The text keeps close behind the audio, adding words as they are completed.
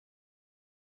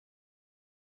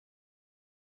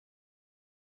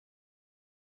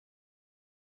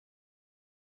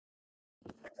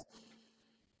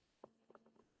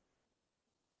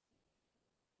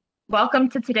Welcome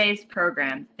to today's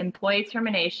program, Employee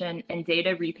Termination and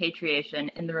Data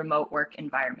Repatriation in the Remote Work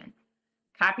Environment.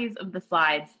 Copies of the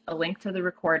slides, a link to the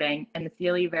recording, and the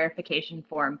CLE verification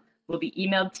form will be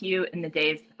emailed to you in the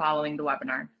days following the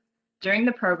webinar. During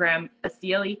the program, a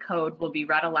CLE code will be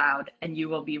read aloud, and you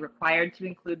will be required to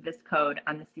include this code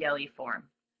on the CLE form.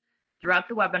 Throughout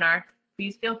the webinar,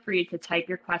 please feel free to type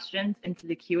your questions into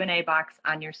the Q&A box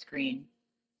on your screen.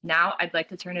 Now, I'd like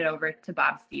to turn it over to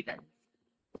Bob Stevens.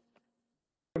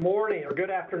 Good morning or good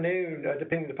afternoon,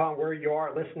 depending upon where you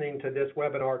are listening to this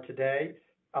webinar today.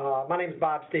 My name is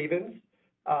Bob Stevens.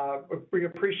 We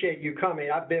appreciate you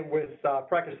coming. I've been with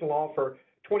practicing law for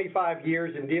 25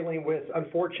 years and dealing with,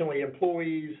 unfortunately,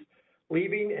 employees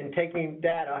leaving and taking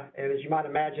data. And as you might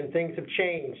imagine, things have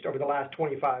changed over the last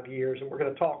 25 years. And we're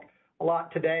going to talk a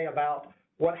lot today about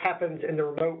what happens in the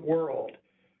remote world.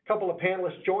 A couple of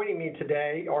panelists joining me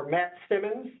today are Matt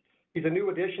Simmons. He's a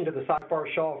new addition to the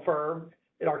Seyfarth Shaw firm.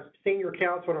 In our senior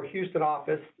counsel in our Houston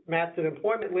office. Matt's an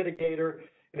employment litigator,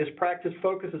 and his practice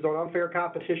focuses on unfair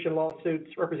competition lawsuits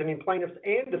representing plaintiffs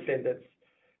and defendants.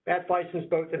 Matt's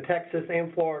licensed both in Texas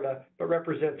and Florida, but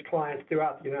represents clients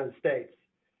throughout the United States.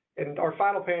 And our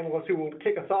final panelist who will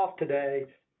kick us off today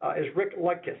is Rick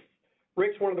Lucas.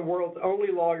 Rick's one of the world's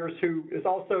only lawyers who is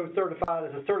also certified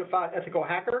as a certified ethical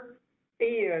hacker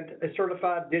and a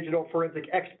certified digital forensic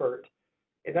expert.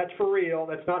 And that's for real.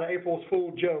 That's not an April's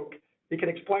Fool joke. He can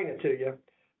explain it to you.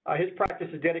 His practice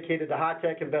is dedicated to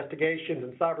high-tech investigations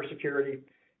and cybersecurity.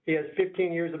 He has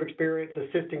 15 years of experience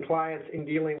assisting clients in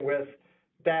dealing with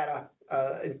data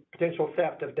and potential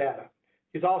theft of data.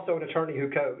 He's also an attorney who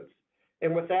codes.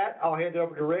 And with that, I'll hand it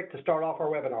over to Rick to start off our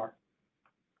webinar.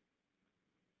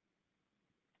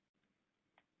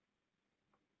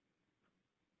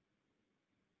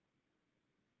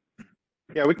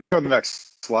 Yeah, we can go to the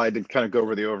next slide and kind of go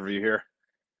over the overview here.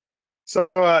 So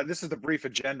this is the brief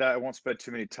agenda. I won't spend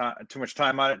too much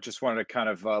time on it. Just wanted to kind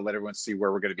of let everyone see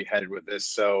where we're going to be headed with this.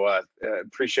 So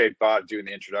appreciate Bob doing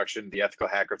the introduction. The ethical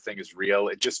hacker thing is real.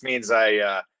 It just means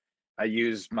I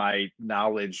use my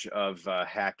knowledge of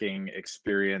hacking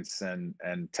experience and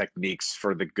techniques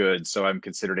for the good. So I'm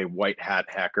considered a white hat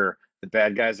hacker. The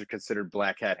bad guys are considered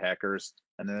black hat hackers.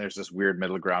 And then there's this weird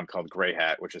middle ground called gray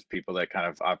hat, which is people that kind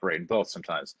of operate in both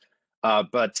sometimes.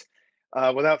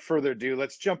 Without further ado,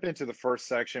 let's jump into the first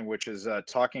section, which is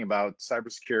talking about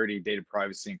cybersecurity, data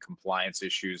privacy, and compliance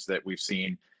issues that we've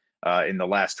seen in the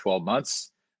last 12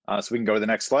 months. So we can go to the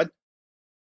next slide.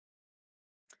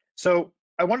 So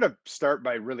I want to start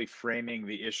by really framing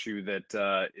the issue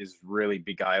that is really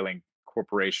beguiling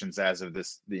corporations as of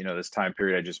this, this time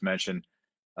period I just mentioned.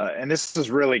 And this is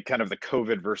really kind of the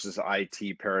COVID versus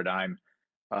IT paradigm.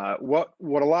 What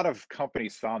a lot of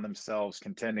companies found themselves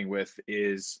contending with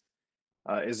is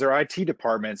their IT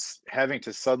departments having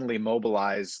to suddenly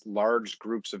mobilize large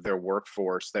groups of their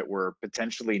workforce that were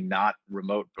potentially not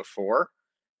remote before,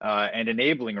 and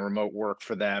enabling remote work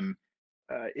for them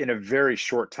in a very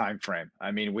short time frame.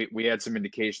 I mean, we had some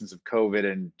indications of COVID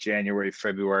in January,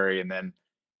 February, and then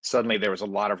suddenly there was a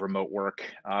lot of remote work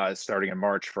starting in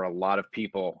March for a lot of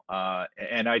people,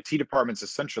 and IT departments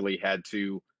essentially had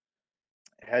to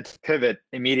pivot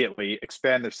immediately,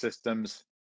 expand their systems,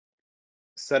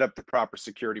 set up the proper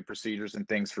security procedures and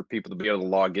things for people to be able to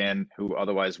log in who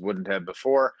otherwise wouldn't have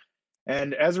before.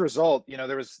 And as a result,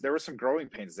 there were some growing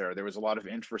pains there. There was a lot of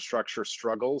infrastructure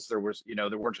struggles. There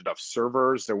weren't enough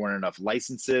servers. There weren't enough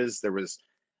licenses. There was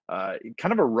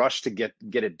kind of a rush to get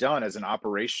it done as an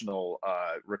operational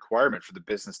requirement for the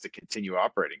business to continue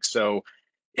operating. So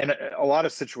in a lot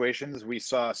of situations, we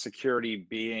saw security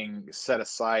being set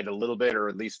aside a little bit, or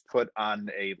at least put on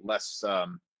a less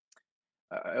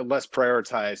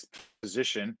prioritized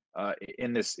position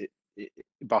in this,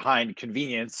 behind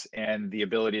convenience and the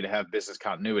ability to have business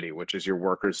continuity, which is your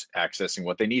workers accessing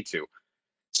what they need to.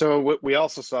 So we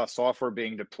also saw software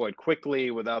being deployed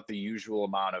quickly without the usual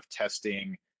amount of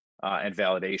testing and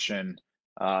validation,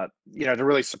 to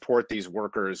really support these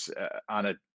workers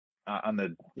on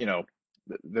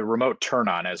the remote turn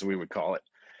on, as we would call it.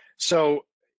 So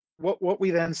what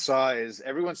we then saw is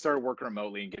everyone started working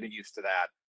remotely and getting used to that.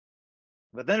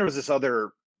 But then there was this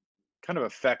other kind of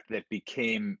effect that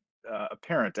became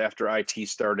apparent after IT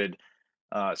started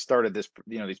this,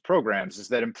 these programs, is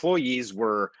that employees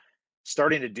were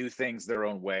starting to do things their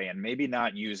own way and maybe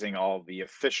not using all the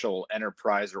official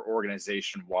enterprise or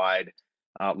organization-wide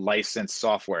licensed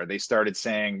software. They started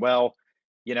saying, well,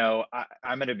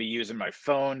 I'm going to be using my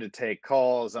phone to take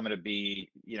calls. I'm going to be,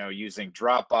 using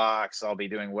Dropbox. I'll be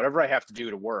doing whatever I have to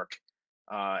do to work.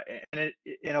 And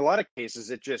in a lot of cases,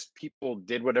 it just people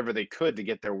did whatever they could to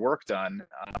get their work done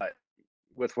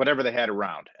with whatever they had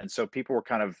around. And so people were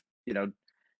kind of,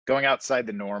 going outside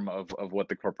the norm of what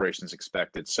the corporations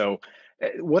expected. So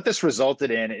what this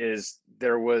resulted in is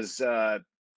there was,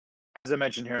 as I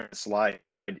mentioned here in the slide,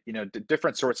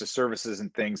 different sorts of services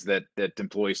and things that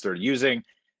employees started using.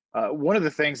 One of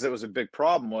the things that was a big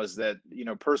problem was that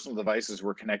personal devices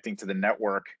were connecting to the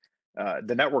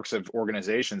networks of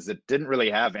organizations that didn't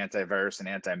really have antivirus and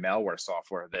anti-malware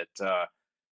software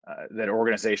that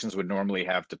organizations would normally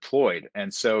have deployed.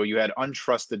 And so you had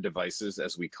untrusted devices,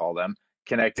 as we call them,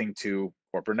 connecting to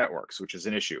corporate networks, which is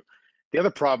an issue. The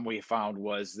other problem we found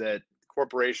was that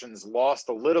corporations lost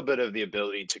a little bit of the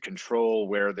ability to control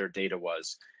where their data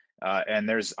was. And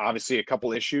there's obviously a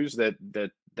couple issues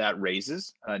that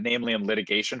raises, namely in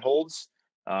litigation holds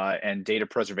and data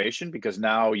preservation, because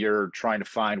now you're trying to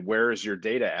find where is your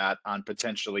data at on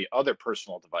potentially other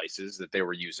personal devices that they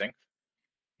were using.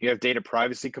 You have data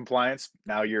privacy compliance.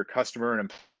 Now your customer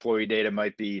and employee data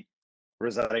might be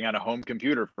residing on a home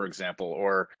computer, for example,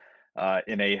 or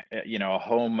in a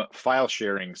home file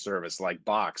sharing service like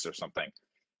Box or something.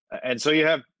 And so you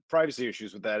have privacy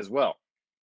issues with that as well.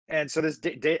 And so this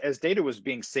as data was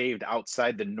being saved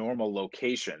outside the normal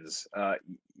locations,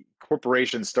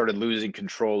 corporations started losing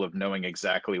control of knowing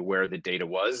exactly where the data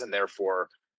was, and therefore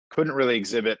couldn't really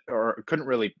exhibit or couldn't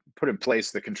really put in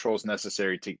place the controls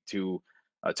necessary to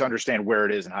understand where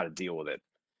it is and how to deal with it.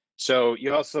 So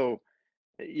you also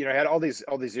had all these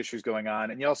issues going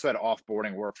on, and you also had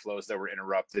offboarding workflows that were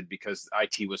interrupted because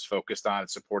IT was focused on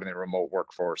supporting the remote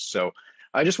workforce. So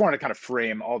I just wanted to kind of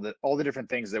frame all the different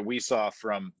things that we saw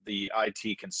from the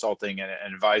IT consulting and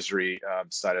advisory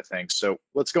side of things. So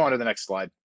let's go on to the next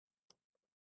slide.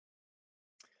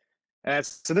 And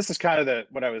so this is kind of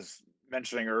what I was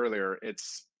mentioning earlier.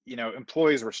 It's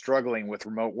employees were struggling with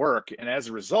remote work, and as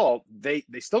a result, they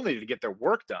still needed to get their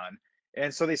work done.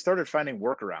 And so they started finding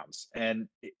workarounds, and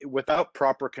without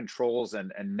proper controls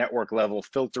and network level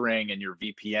filtering and your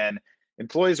VPN,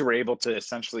 employees were able to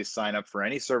essentially sign up for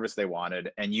any service they wanted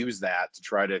and use that to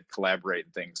try to collaborate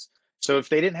and things. So if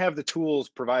they didn't have the tools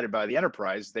provided by the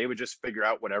enterprise, they would just figure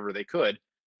out whatever they could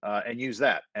and use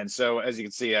that. And so as you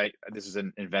can see, this is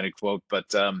an invented quote, but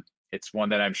it's one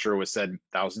that I'm sure was said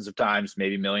thousands of times,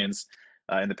 maybe millions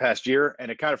in the past year. And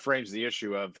it kind of frames the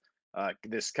issue of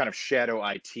this kind of shadow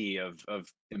IT of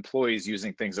employees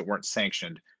using things that weren't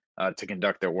sanctioned to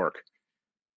conduct their work.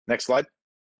 Next slide.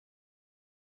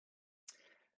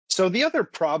 So the other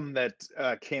problem that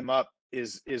came up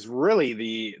is really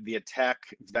the attack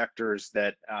vectors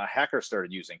that hackers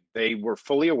started using. They were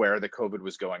fully aware that COVID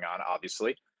was going on,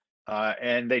 obviously,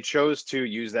 and they chose to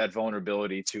use that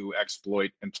vulnerability to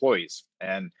exploit employees.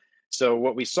 And so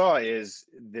what we saw is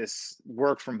this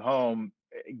work from home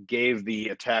gave the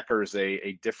attackers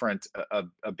a different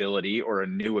ability or a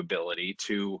new ability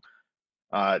to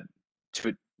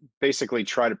basically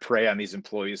try to prey on these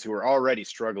employees who are already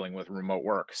struggling with remote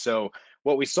work. So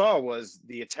what we saw was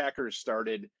the attackers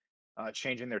started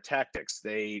changing their tactics.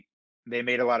 They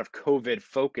made a lot of COVID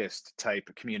focused type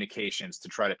communications to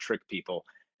try to trick people.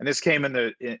 And this came in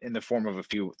the form of a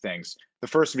few things. The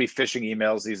first would be phishing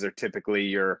emails. These are typically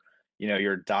your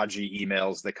dodgy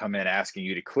emails that come in asking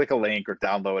you to click a link or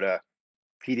download a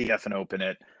PDF and open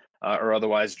it, or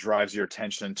otherwise drives your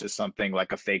attention to something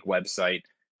like a fake website.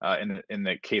 In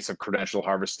the case of credential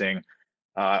harvesting,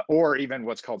 or even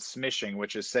what's called smishing,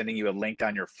 which is sending you a link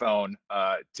on your phone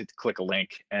to click a link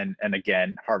and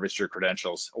again harvest your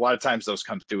credentials. A lot of times those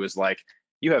come through as like,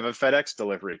 you have a FedEx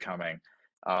delivery coming,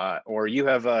 or you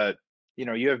have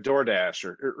you have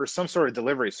DoorDash or some sort of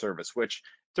delivery service, which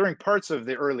during parts of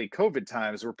the early COVID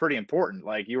times were pretty important.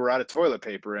 Like you were out of toilet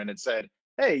paper and it said,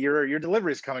 hey, your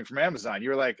delivery is coming from Amazon.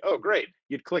 You're like, oh great,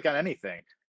 you'd click on anything.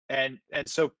 And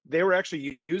so they were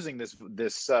actually using this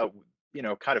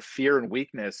kind of fear and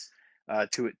weakness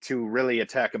to really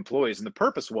attack employees. And the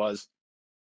purpose was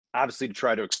obviously to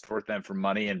try to extort them for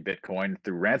money and Bitcoin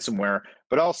through ransomware,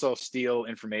 but also steal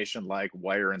information like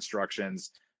wire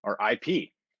instructions or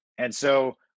IP. And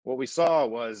so what we saw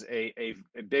was a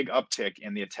big uptick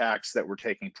in the attacks that were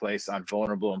taking place on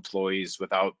vulnerable employees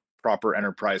without proper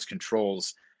enterprise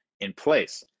controls in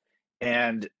place.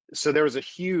 And so there was a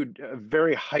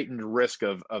very heightened risk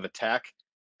of attack.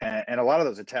 And a lot of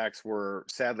those attacks were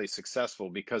sadly successful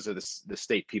because of the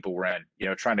state people were in,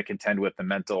 trying to contend with the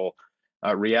mental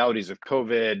realities of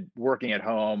COVID, working at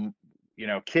home,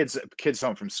 kids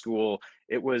home from school.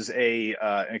 It was an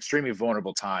extremely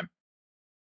vulnerable time.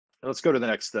 Let's go to the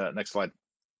next slide.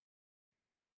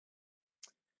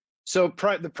 So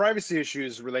the privacy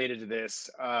issues related to this,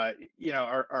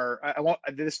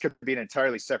 this could be an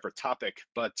entirely separate topic,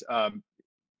 but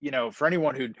for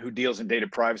anyone who deals in data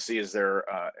privacy as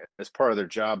as part of their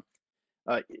job,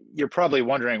 you're probably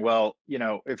wondering, well,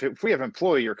 if we have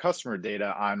employee or customer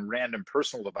data on random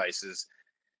personal devices,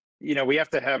 we have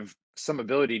to have some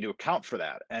ability to account for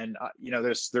that. And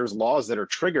there's laws that are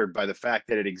triggered by the fact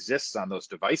that it exists on those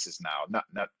devices now.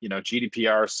 Not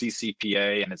GDPR,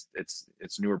 CCPA, and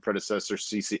its newer predecessor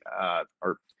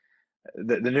or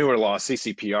the newer law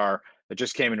CCPR that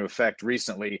just came into effect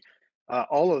recently.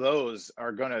 All of those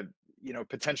are going to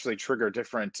potentially trigger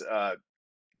different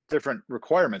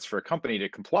requirements for a company to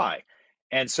comply.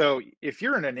 And so if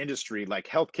you're in an industry like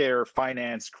healthcare,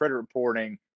 finance, credit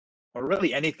reporting, or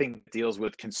really anything that deals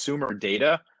with consumer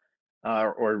data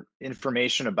or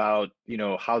information about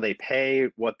how they pay,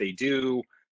 what they do,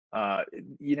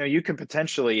 you can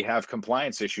potentially have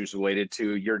compliance issues related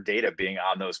to your data being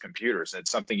on those computers.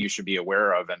 It's something you should be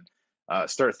aware of and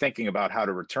start thinking about how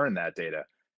to return that data.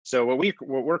 So what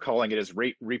we're calling it is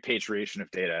repatriation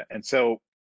of data. And so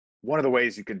one of the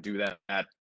ways you can do that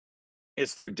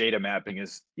is through data mapping.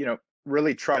 Is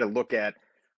really try to look at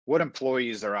what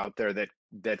employees are out there that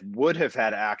would have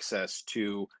had access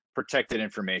to protected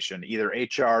information, either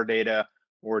HR data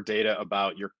or data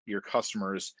about your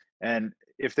customers. And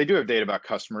if they do have data about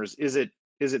customers, is it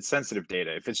sensitive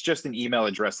data? If it's just an email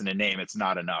address and a name, it's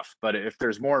not enough. But if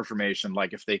there's more information,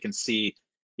 like if they can see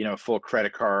a full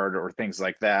credit card or things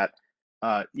like that,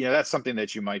 that's something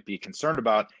that you might be concerned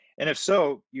about. And if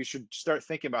so, you should start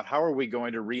thinking about how are we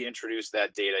going to reintroduce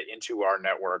that data into our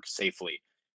network safely?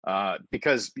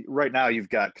 Because right now you've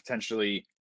got an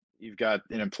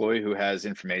employee who has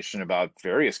information about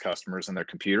various customers on their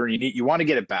computer, and you want to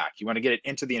get it back. You want to get it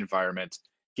into the environment,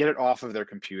 get it off of their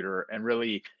computer, and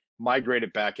really migrate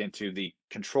it back into the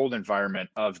controlled environment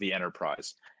of the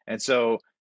enterprise. And so,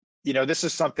 this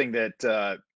is something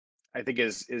that I think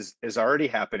is already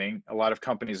happening. A lot of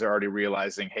companies are already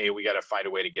realizing, hey, we got to find a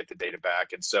way to get the data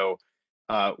back. And so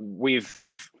we've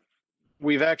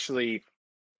actually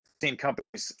seen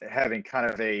companies having kind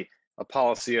of a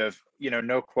policy of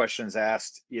no questions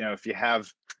asked. If you have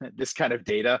this kind of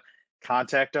data,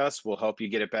 contact us. We'll help you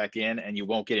get it back in, and you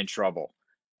won't get in trouble.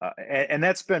 And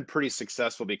that's been pretty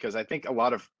successful, because I think a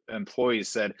lot of employees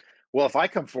said, well, if I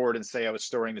come forward and say I was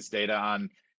storing this data on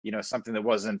something that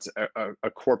wasn't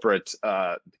a corporate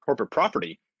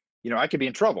property, I could be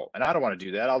in trouble, and I don't want to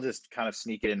do that. I'll just kind of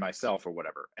sneak it in myself or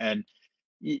whatever. And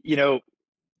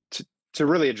to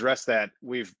really address that,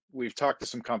 we've talked to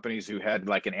some companies who had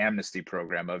like an amnesty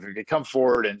program of, if you come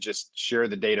forward and just share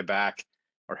the data back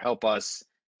or help us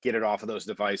get it off of those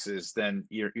devices, then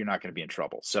you're not going to be in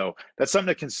trouble. So that's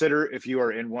something to consider if you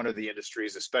are in one of the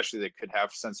industries, especially that could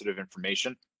have sensitive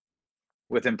information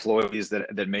with employees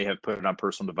that may have put it on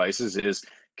personal devices. Is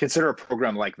consider a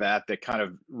program like that kind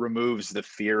of removes the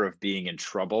fear of being in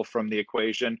trouble from the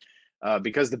equation.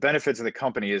 Because the benefits of the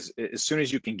company is, as soon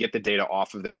as you can get the data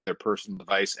off of their personal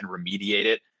device and remediate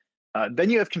it, then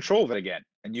you have control of it again,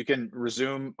 and you can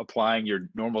resume applying your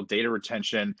normal data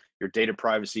retention, your data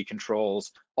privacy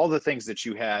controls, all the things that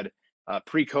you had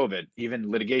pre-COVID,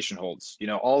 even litigation holds.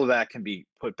 All of that can be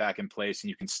put back in place, and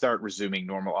you can start resuming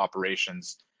normal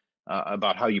operations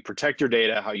about how you protect your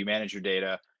data, how you manage your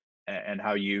data, and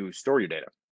how you store your data.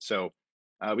 So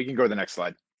we can go to the next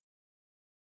slide.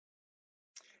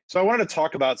 So I wanted to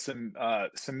talk about some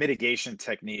mitigation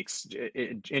techniques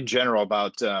in general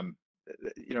about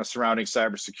surrounding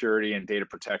cybersecurity and data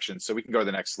protection. So we can go to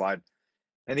the next slide.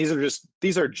 And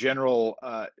these are general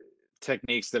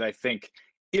techniques that I think,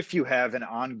 if you have an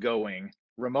ongoing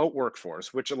remote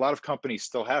workforce, which a lot of companies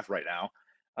still have right now,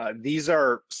 these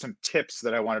are some tips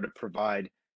that I wanted to provide.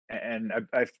 And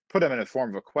I've put them in a form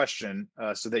of a question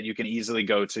so that you can easily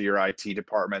go to your IT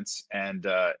departments and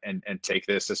take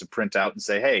this as a printout and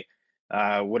say, hey,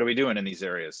 what are we doing in these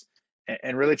areas?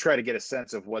 And really try to get a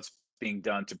sense of what's being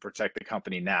done to protect the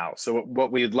company now. So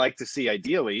what we'd like to see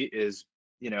ideally is,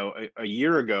 a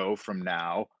year ago from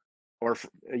now, or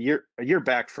a year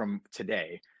back from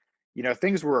today,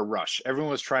 things were a rush.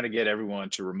 Everyone was trying to get everyone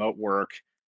to remote work,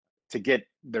 to get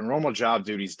their normal job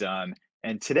duties done.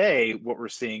 And today, what we're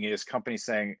seeing is companies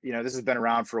saying, this has been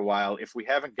around for a while. If we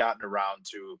haven't gotten around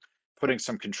to putting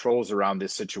some controls around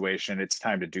this situation, it's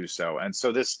time to do so. And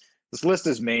so this list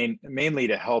is mainly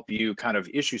to help you kind of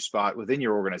issue spot within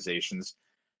your organizations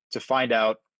to find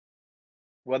out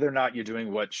whether or not you're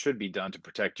doing what should be done to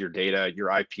protect your data,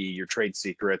 your IP, your trade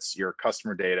secrets, your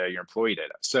customer data, your employee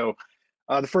data. So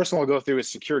the first one we'll go through is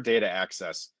secure data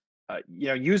access.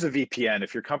 Use a VPN.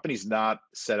 If your company's not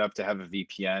set up to have a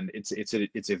VPN,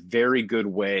 it's a very good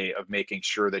way of making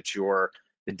sure that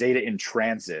the data in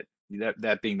transit,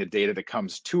 that being the data that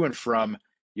comes to and from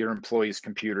your employee's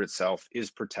computer itself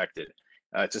is protected.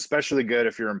 It's especially good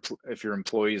if your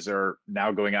employees are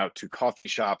now going out to coffee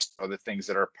shops, other things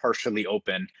that are partially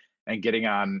open, and getting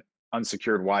on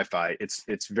unsecured Wi-Fi.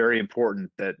 It's very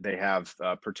important that they have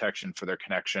protection for their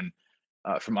connection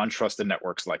from untrusted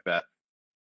networks like that.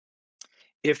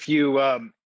 If you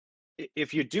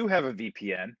do have a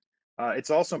VPN, it's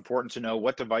also important to know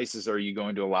what devices are you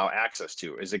going to allow access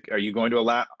to. Are you going to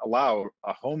allow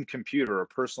a home computer or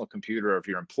personal computer of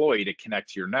your employee to connect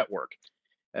to your network?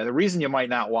 And the reason you might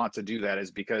not want to do that is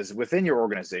because within your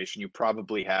organization, you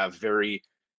probably have very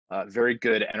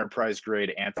good enterprise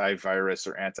grade antivirus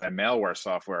or anti-malware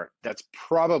software. That's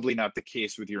probably not the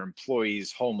case with your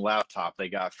employee's home laptop they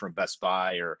got from Best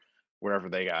Buy or wherever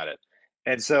they got it.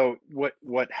 And so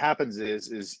what happens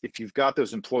is if you've got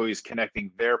those employees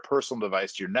connecting their personal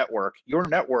device to your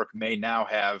network may now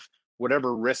have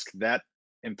whatever risk that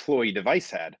employee device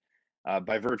had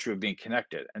by virtue of being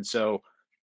connected. And so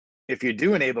if you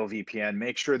do enable VPN,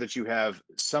 make sure that you have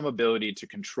some ability to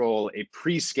control a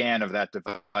pre-scan of that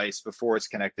device before it's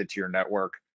connected to your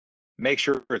network. Make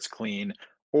sure it's clean,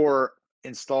 or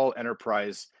install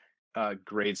enterprise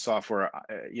grade software,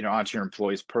 onto your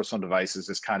employees' personal devices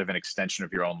as kind of an extension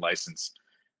of your own license.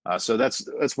 So that's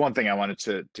one thing I wanted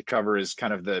to cover is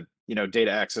kind of the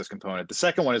data access component. The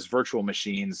second one is virtual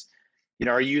machines.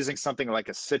 Are you using something like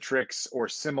a Citrix or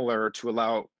similar to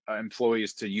allow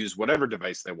employees to use whatever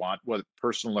device they want, whether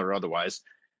personal or otherwise,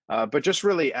 but just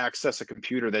really access a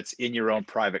computer that's in your own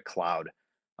private cloud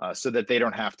so that they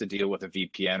don't have to deal with a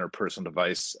VPN or personal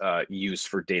device use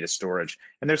for data storage.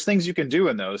 And there's things you can do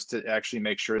in those to actually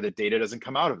make sure that data doesn't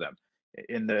come out of them.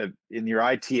 In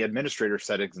your IT administrator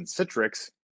settings in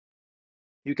Citrix,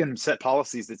 you can set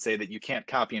policies that say that you can't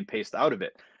copy and paste out of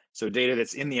it. So data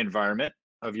that's in the environment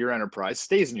of your enterprise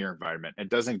stays in your environment and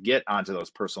doesn't get onto those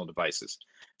personal devices.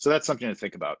 So that's something to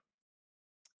think about.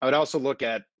 I would also look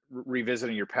at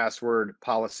revisiting your password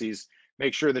policies.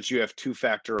 Make sure that you have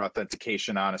two-factor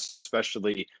authentication on,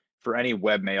 especially for any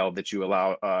webmail that you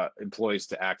allow employees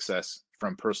to access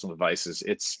from personal devices.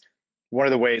 It's one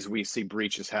of the ways we see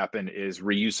breaches happen is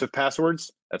reuse of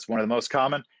passwords. That's one of the most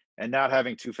common, and not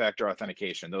having two-factor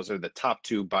authentication. Those are the top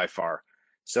two by far.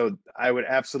 So I would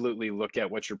absolutely look at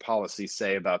what your policies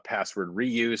say about password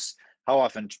reuse, how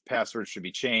often passwords should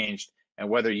be changed, and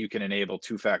whether you can enable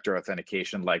two-factor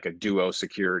authentication like a Duo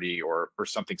security or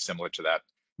something similar to that.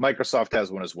 Microsoft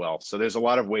has one as well. So there's a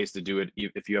lot of ways to do it.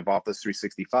 If you have Office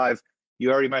 365,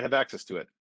 you already might have access to it.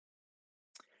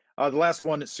 The last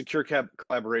one is secure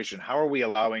collaboration. How are we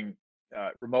allowing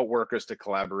remote workers to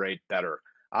collaborate better?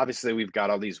 Obviously, we've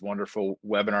got all these wonderful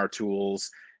webinar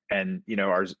tools and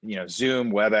our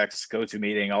Zoom, WebEx,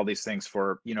 GoToMeeting, all these things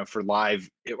for live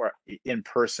or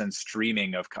in-person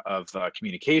streaming of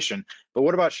communication. But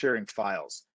what about sharing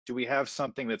files? Do we have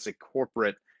something that's a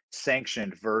corporate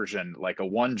sanctioned version like a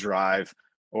OneDrive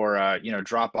or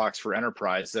Dropbox for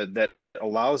enterprise that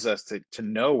allows us to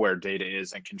know where data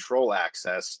is and control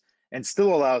access and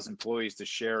still allows employees to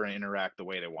share and interact the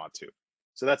way they want to?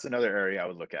 So that's another area I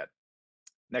would look at.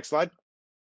 Next slide.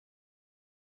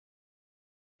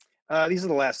 These are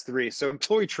the last three. So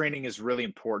employee training is really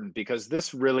important because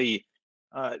this really,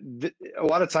 a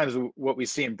lot of times what we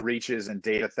see in breaches and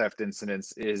data theft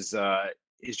incidents is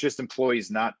just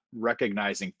employees not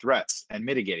recognizing threats and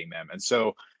mitigating them. And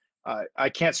so I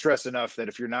can't stress enough that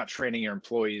if you're not training your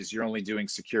employees, you're only doing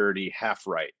security half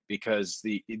right, because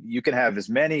you can have as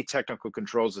many technical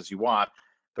controls as you want,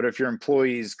 but if your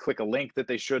employees click a link that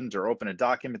they shouldn't, or open a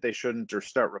document they shouldn't, or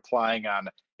start replying on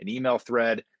an email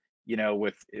thread,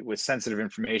 with sensitive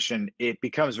information, it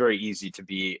becomes very easy to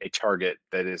be a target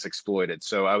that is exploited.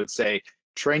 So I would say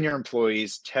train your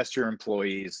employees, test your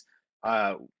employees.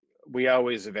 We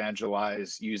always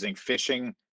evangelize using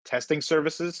phishing testing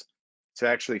services to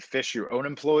actually phish your own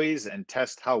employees and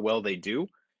test how well they do.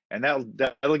 And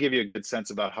that'll give you a good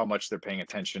sense about how much they're paying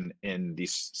attention in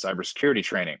these cybersecurity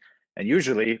training. And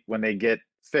usually when they get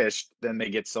phished, then they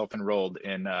get self-enrolled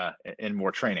in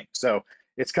more training. So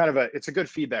it's kind of it's a good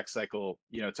feedback cycle,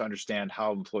 to understand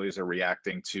how employees are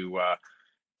reacting to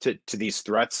these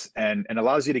threats, and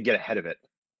allows you to get ahead of it.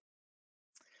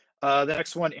 The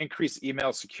next one, increase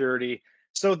email security.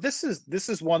 So this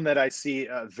is one that I see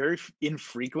very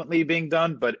infrequently being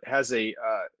done, but has a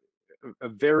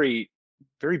very,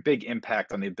 very big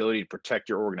impact on the ability to protect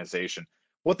your organization.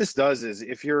 What this does is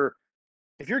if you're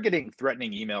getting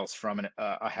threatening emails from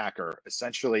a hacker,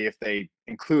 essentially if they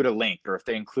include a link or if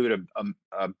they include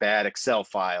a bad Excel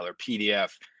file or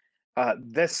PDF,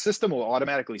 this system will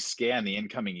automatically scan the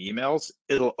incoming emails.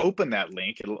 It'll open that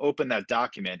link, it'll open that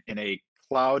document in a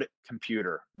cloud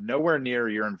computer, nowhere near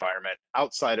your environment,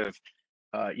 outside of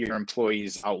your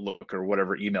employee's Outlook or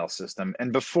whatever email system,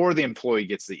 and before the employee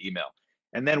gets the email.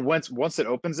 And then once it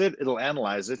opens it, it'll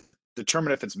analyze it,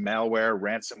 determine if it's malware,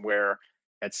 ransomware,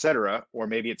 etc., or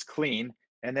maybe it's clean,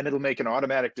 and then it'll make an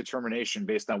automatic determination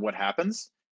based on what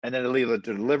happens, and then it'll either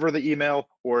deliver the email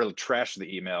or it'll trash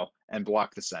the email and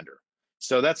block the sender.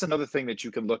 So that's another thing that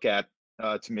you can look at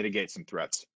to mitigate some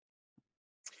threats.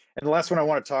 And the last one I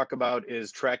want to talk about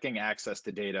is tracking access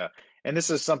to data. And this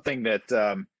is something that,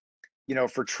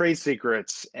 for trade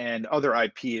secrets and other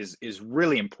IP is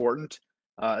really important,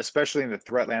 especially in the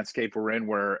threat landscape we're in,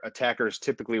 where attackers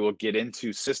typically will get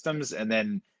into systems and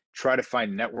then try to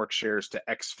find network shares to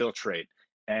exfiltrate.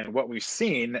 And what we've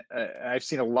seen, I've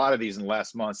seen a lot of these in the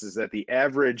last months, is that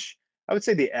I would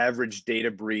say the average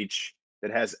data breach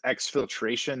that has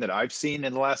exfiltration that I've seen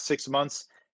in the last 6 months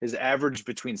is averaged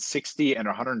between 60 and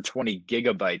 120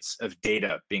 gigabytes of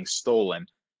data being stolen.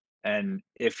 And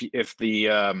if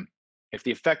the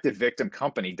affected victim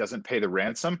company doesn't pay the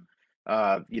ransom,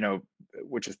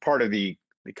 which is part of the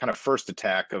kind of first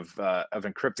attack of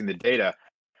encrypting the data,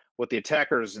 what the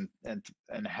attackers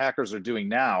and hackers are doing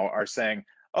now are saying,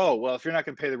 oh, well, if you're not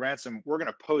going to pay the ransom, we're going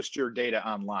to post your data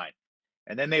online.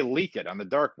 And then they leak it on the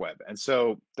dark web. And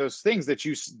so those things that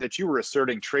you were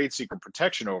asserting trade secret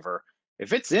protection over,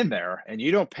 if it's in there and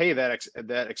you don't pay that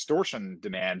extortion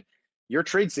demand, your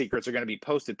trade secrets are going to be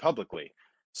posted publicly.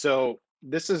 So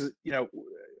this is,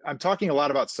 I'm talking a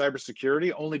lot about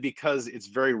cybersecurity only because it's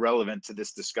very relevant to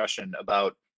this discussion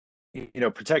about,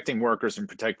 protecting workers and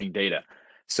protecting data.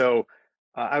 So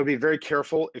I would be very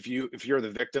careful if you're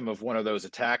the victim of one of those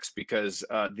attacks, because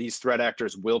these threat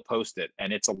actors will post it,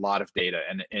 and it's a lot of data.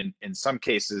 And in some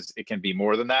cases, it can be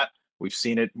more than that. We've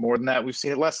seen it more than that. We've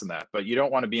seen it less than that. But you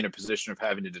don't want to be in a position of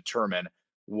having to determine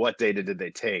what data did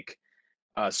they take.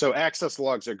 So access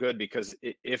logs are good, because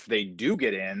if they do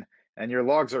get in and your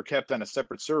logs are kept on a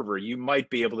separate server, you might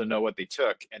be able to know what they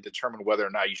took and determine whether or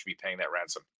not you should be paying that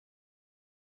ransom.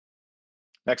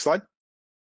 Next slide.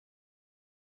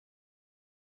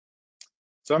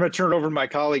 So I'm going to turn it over to my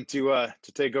colleague to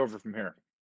take over from here.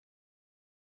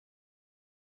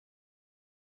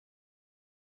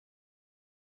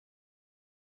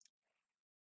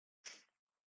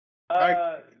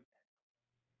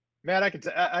 Matt, I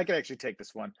can actually take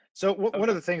this one. So one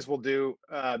of the things we'll do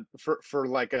for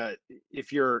like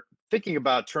if you're thinking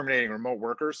about terminating remote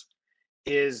workers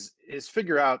is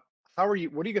figure out what are you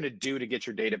going to do to get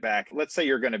your data back. Let's say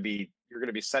you're going to be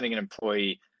sending an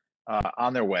employee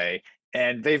on their way,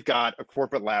 and they've got a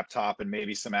corporate laptop and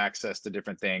maybe some access to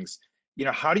different things.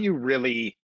 How do you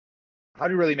really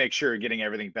make sure you're getting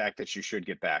everything back that you should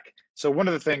get back? So one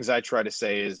of the things I try to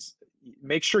say is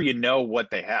make sure you know what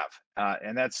they have,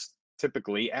 and that's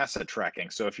typically asset tracking.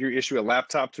 So if you issue a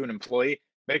laptop to an employee,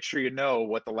 make sure you know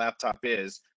what the laptop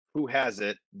is, who has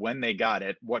it, when they got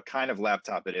it, what kind of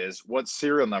laptop it is, what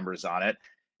serial number is on it,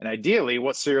 and ideally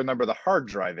what serial number the hard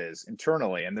drive is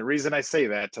internally. And the reason I say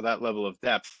that to that level of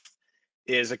depth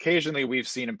is occasionally we've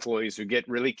seen employees who get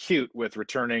really cute with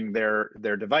returning their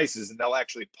devices, and they'll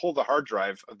actually pull the hard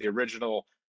drive of the original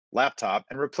laptop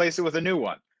and replace it with a new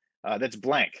one that's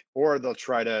blank, or they'll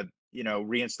try to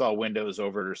reinstall Windows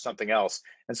over it or something else.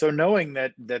 And so knowing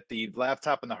that the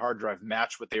laptop and the hard drive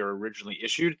match what they were originally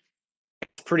issued,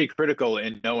 it's pretty critical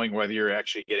in knowing whether you're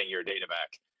actually getting your data back.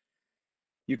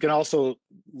 You can also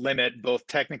limit, both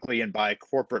technically and by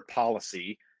corporate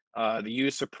policy, the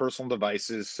use of personal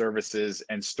devices, services,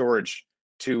 and storage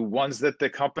to ones that the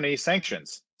company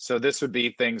sanctions. So this would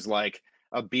be things like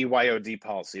a BYOD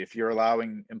policy. If you're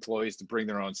allowing employees to bring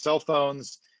their own cell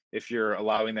phones, if you're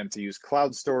allowing them to use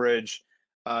cloud storage,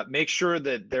 make sure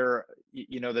that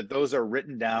that those are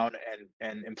written down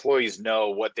and employees know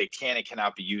what they can and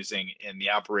cannot be using in the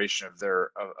operation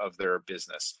of their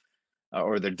business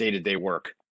or their day-to-day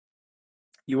work.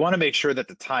 You want to make sure that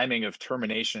the timing of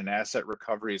termination and asset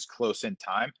recovery is close in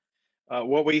time.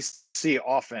 What we see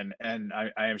often, and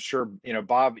I am sure,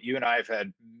 Bob, you and I have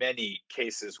had many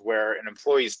cases where an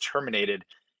employee is terminated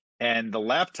and the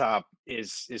laptop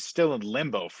is still in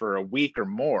limbo for a week or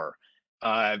more.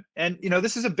 And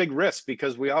this is a big risk,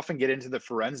 because we often get into the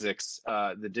forensics,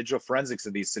 the digital forensics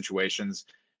of these situations,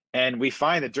 and we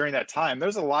find that during that time,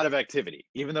 there's a lot of activity.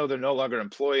 Even though they're no longer an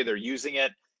employee, they're using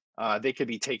it. They could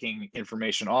be taking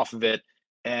information off of it.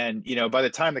 And, by the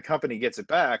time the company gets it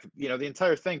back, the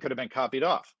entire thing could have been copied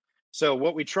off. So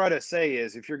what we try to say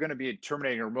is, if you're going to be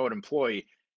terminating a remote employee,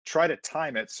 try to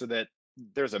time it so that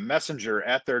there's a messenger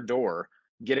at their door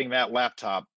getting that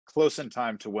laptop close in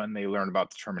time to when they learn about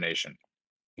the termination.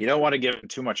 You don't want to give them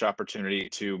too much opportunity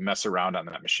to mess around on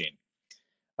that machine.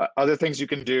 Other things you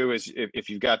can do is if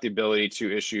you've got the ability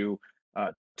to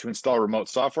to install remote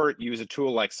software, use a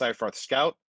tool like Seyfarth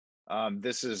Scout.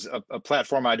 This is a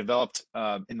platform I developed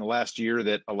in the last year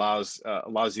that allows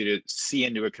you to see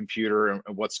into a computer and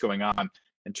what's going on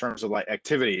in terms of like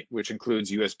activity, which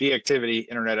includes USB activity,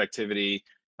 internet activity,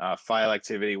 file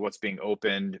activity, what's being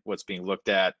opened, what's being looked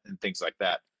at, and things like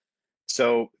that.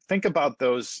 So think about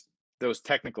those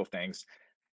technical things.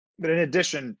 But in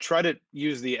addition, try to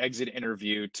use the exit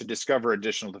interview to discover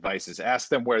additional devices. Ask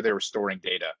them where they were storing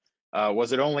data.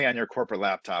 Was it only on your corporate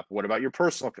laptop? What about your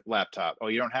personal laptop? Oh,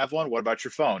 you don't have one? What about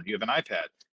your phone? You have an iPad?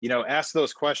 Ask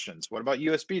those questions. What about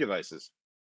USB devices?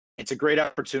 It's a great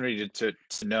opportunity to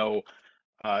know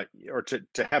or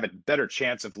to have a better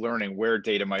chance of learning where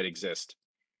data might exist.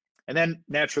 And then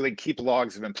naturally keep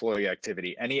logs of employee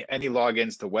activity. Any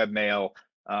logins to webmail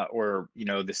or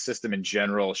the system in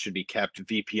general should be kept.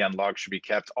 VPN logs should be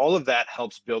kept. All of that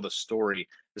helps build a story,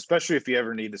 especially if you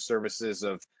ever need the services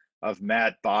of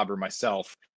Matt, Bob, or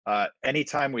myself.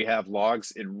 Anytime we have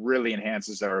logs, it really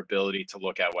enhances our ability to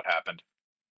look at what happened.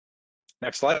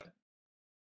 Next slide.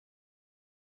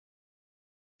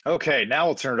 Okay, now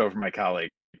I'll turn it over to my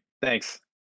colleague. Thanks.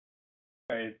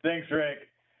 Hey, thanks, Rick.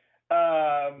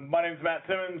 My name is Matt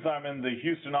Simmons. I'm in the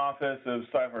Houston office of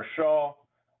Seyfarth Shaw.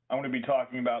 I'm going to be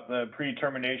talking about the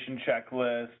pre-termination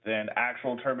checklist and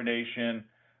actual termination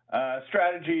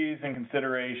strategies and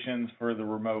considerations for the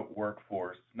remote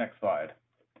workforce. Next slide.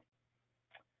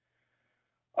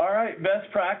 All right,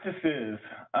 best practices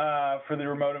for the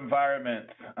remote environment.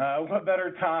 What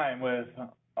better time with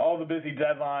all the busy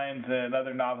deadlines and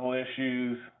other novel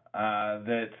issues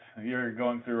that you're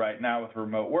going through right now with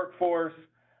remote workforce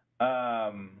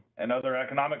and other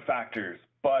economic factors.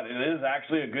 But it is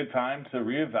actually a good time to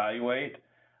reevaluate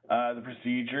the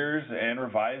procedures and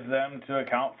revise them to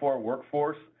account for a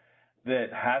workforce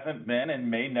that hasn't been and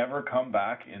may never come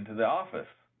back into the office.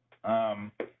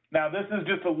 Now, this is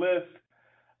just a list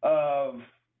of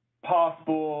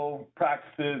possible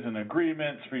practices and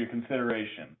agreements for your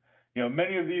consideration.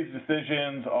 Many of these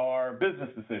decisions are business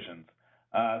decisions.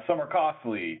 Some are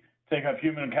costly, take up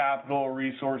human capital,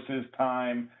 resources,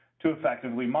 time to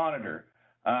effectively monitor.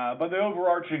 But the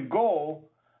overarching goal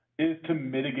is to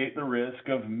mitigate the risk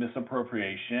of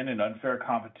misappropriation and unfair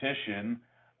competition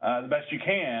the best you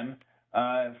can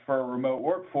for a remote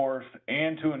workforce,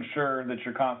 and to ensure that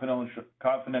your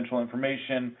confidential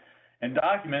information and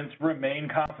documents remain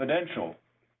confidential.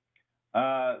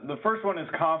 The first one is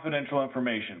confidential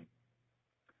information.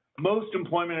 Most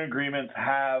employment agreements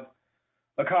have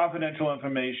a confidential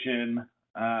information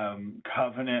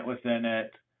covenant within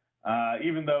it.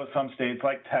 Even though some states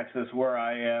like Texas, where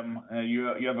I am,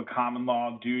 you have a common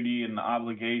law duty and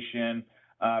obligation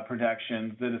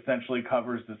protections that essentially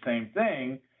covers the same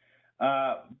thing.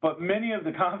 But many of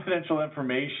the confidential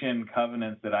information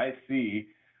covenants that I see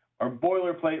are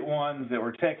boilerplate ones that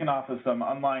were taken off of some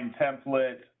online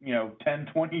template, 10,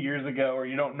 20 years ago, or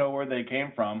you don't know where they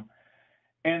came from.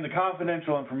 And the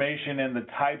confidential information and the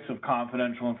types of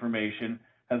confidential information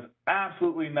has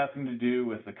absolutely nothing to do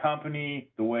with the company,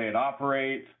 the way it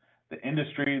operates, the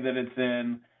industry that it's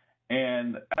in.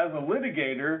 And as a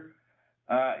litigator,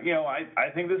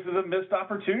 I think this is a missed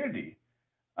opportunity.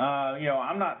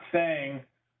 I'm not saying,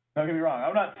 don't get me wrong,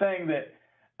 I'm not saying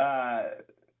that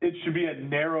it should be a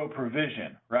narrow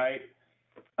provision, right?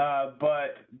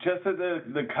 But just that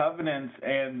the covenants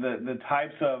and the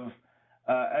types of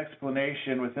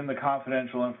explanation within the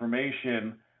confidential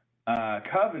information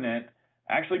covenant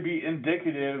actually be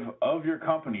indicative of your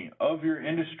company, of your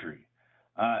industry.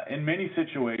 In many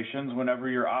situations, whenever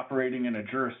you're operating in a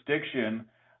jurisdiction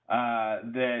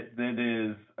that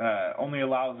is only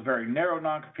allows very narrow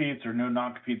non-competes or no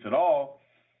non-competes at all,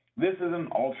 this is an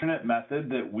alternate method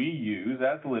that we use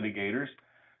as litigators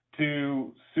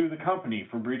to sue the company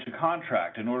for breach of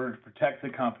contract in order to protect the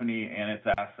company and its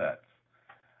assets.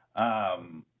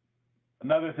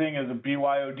 Another thing is a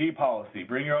BYOD policy,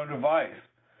 bring your own device.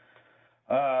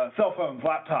 Cell phones,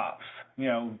 laptops,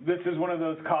 this is one of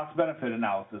those cost-benefit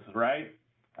analysis, right?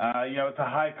 It's a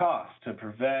high cost to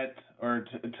prevent or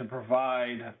to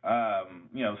provide,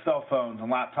 cell phones and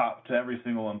laptops to every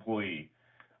single employee.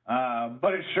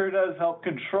 But it sure does help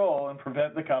control and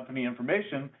prevent the company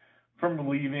information from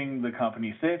leaving the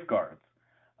company safeguards.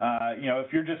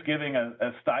 If you're just giving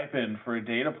a stipend for a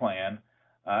data plan,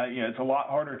 it's a lot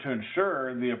harder to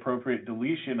ensure the appropriate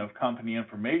deletion of company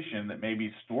information that may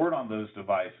be stored on those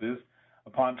devices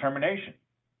upon termination.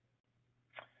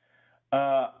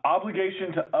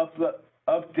 Obligation to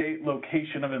update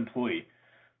location of employee.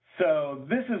 So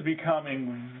this is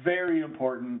becoming very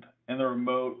important in the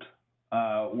remote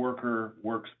worker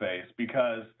workspace,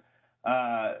 because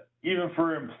even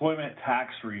for employment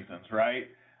tax reasons, right?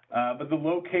 But the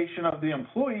location of the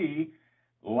employee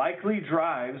likely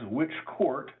drives which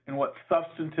court and what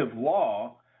substantive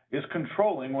law is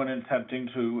controlling when attempting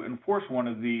to enforce one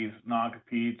of these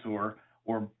non-competes or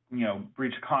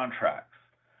breach contracts.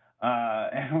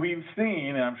 And we've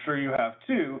seen, and I'm sure you have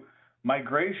too,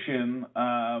 migration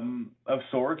of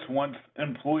sorts once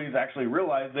employees actually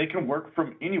realize they can work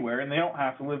from anywhere and they don't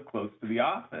have to live close to the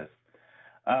office,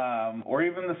 or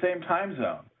even the same time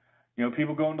zone.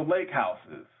 People going to lake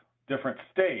houses, different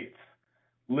states,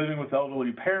 living with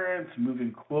elderly parents,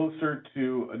 moving closer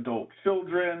to adult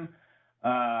children.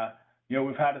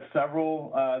 We've had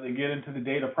several that get into the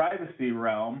data privacy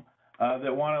realm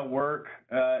that want to work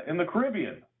in the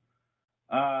Caribbean.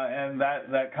 And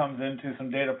that comes into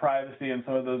some data privacy and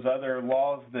some of those other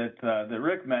laws that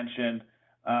Rick mentioned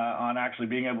on actually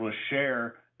being able to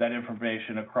share that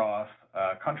information across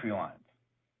country lines.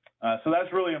 So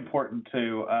that's really important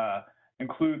to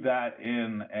include that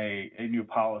in a new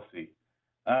policy.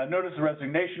 Notice the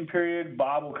resignation period.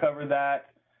 Bob will cover that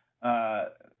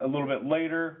a little bit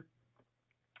later.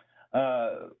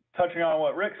 Touching on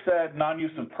what Rick said,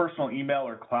 non-use of personal email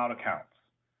or cloud accounts.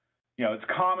 It's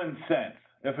common sense.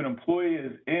 If an employee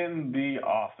is in the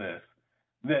office,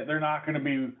 that they're not going to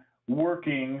be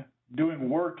doing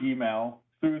work email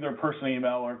through their personal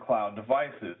email or cloud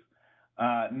devices.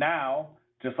 Now,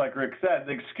 just like Rick said,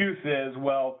 the excuse is,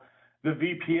 well, the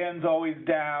VPN's always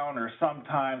down, or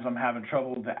sometimes I'm having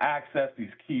trouble to access these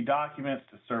key documents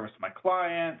to service my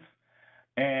clients,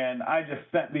 and I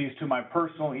just sent these to my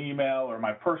personal email or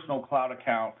my personal cloud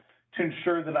account to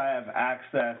ensure that I have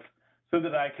access so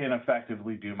that I can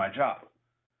effectively do my job.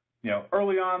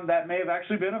 Early on, that may have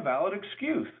actually been a valid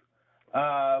excuse,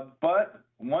 but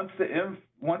once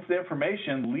the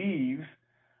information leaves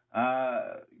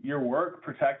your work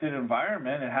protected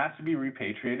environment, it has to be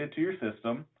repatriated to your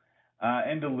system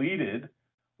and deleted,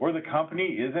 or the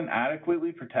company isn't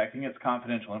adequately protecting its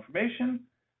confidential information.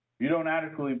 If you don't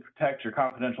adequately protect your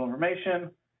confidential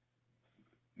information,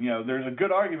 there's a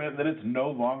good argument that it's no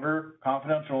longer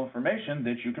confidential information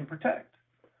that you can protect.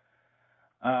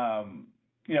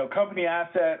 Company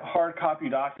asset, hard copy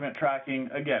document tracking,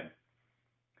 again,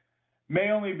 may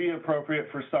only be appropriate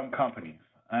for some companies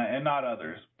and not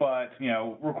others, but,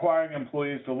 requiring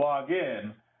employees to log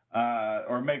in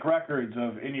or make records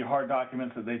of any hard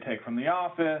documents that they take from the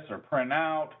office or print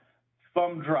out,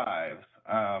 thumb drives,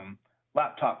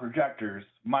 laptop projectors,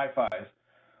 MiFis,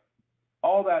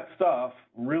 all that stuff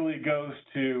really goes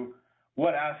to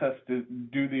what assets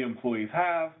do the employees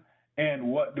have and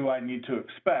what do I need to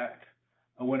expect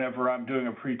whenever I'm doing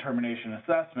a pre-termination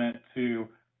assessment to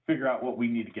figure out what we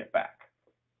need to get back.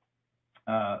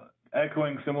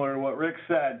 Echoing similar to what Rick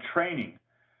said, training.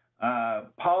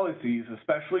 Policies,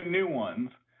 especially new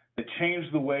ones, that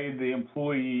change the way the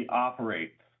employee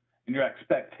operates and your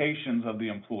expectations of the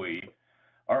employee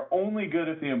are only good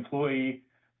if the employee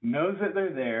knows that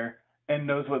they're there and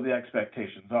knows what the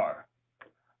expectations are.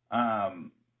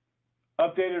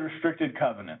 Updated restricted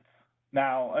covenants.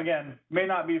 Now, again, may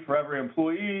not be for every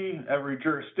employee, every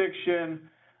jurisdiction,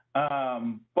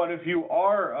 but if you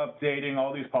are updating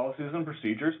all these policies and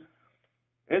procedures,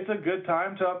 it's a good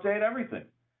time to update everything.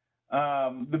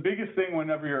 The biggest thing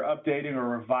whenever you're updating or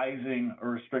revising a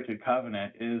restricted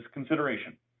covenant is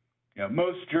consideration.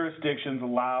 Most jurisdictions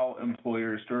allow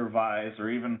employers to revise or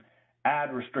even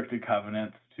add restricted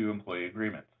covenants to employee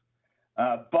agreements.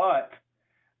 But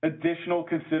additional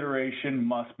consideration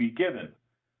must be given.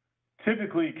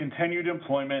 Typically, continued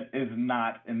employment is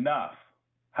not enough.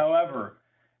 However,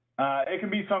 it can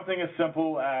be something as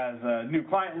simple as a new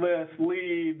client list,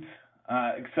 leads,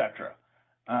 etc.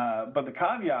 But the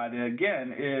caveat,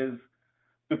 again, is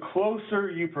the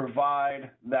closer you provide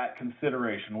that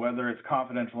consideration, whether it's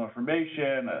confidential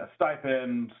information, a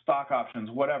stipend, stock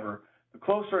options, whatever, the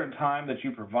closer in time that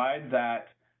you provide that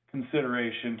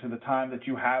consideration to the time that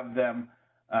you have them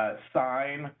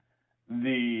sign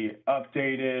the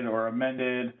updated or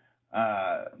amended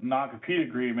non-compete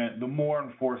agreement, the more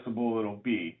enforceable it'll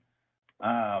be.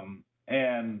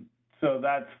 And so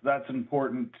that's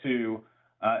important to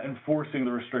enforcing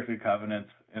the restricted covenants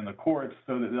in the courts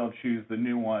so that they'll choose the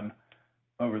new one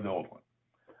over the old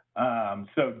one.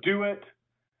 So do it,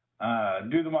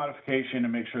 do the modification,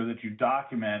 and make sure that you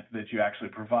document that you actually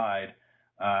provide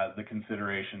the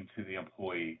consideration to the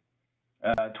employee.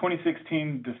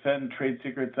 2016 Defend Trade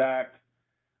Secrets Act.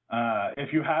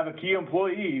 If you have a key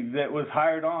employee that was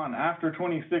hired on after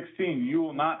 2016, you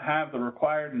will not have the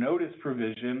required notice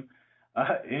provision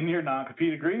in your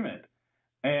non-compete agreement.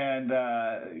 And,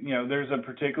 there's a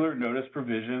particular notice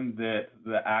provision that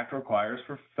the Act requires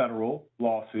for federal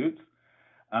lawsuits.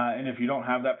 And if you don't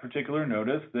have that particular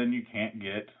notice, then you can't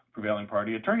get prevailing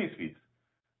party attorney's fees,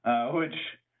 which,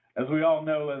 as we all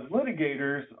know as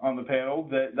litigators on the panel,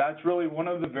 that's really one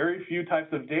of the very few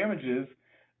types of damages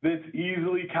that's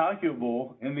easily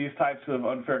calculable in these types of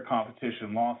unfair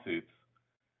competition lawsuits.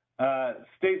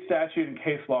 State statute and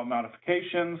case law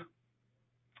modifications,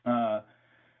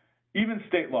 even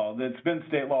state law, that's been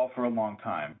state law for a long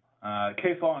time.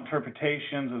 Case law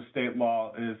interpretations of state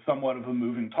law is somewhat of a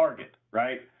moving target,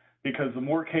 right? Because the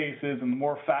more cases and the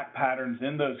more fact patterns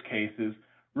in those cases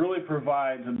really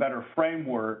provides a better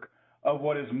framework of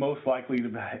what is most likely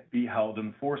to be held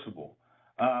enforceable.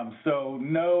 So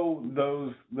know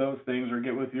those things, or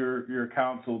get with your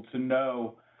counsel to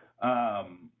know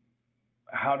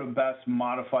how to best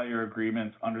modify your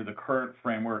agreements under the current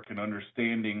framework and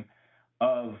understanding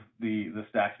of the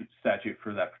statute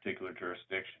for that particular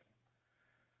jurisdiction.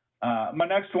 My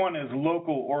next one is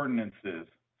local ordinances.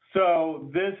 So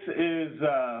this is,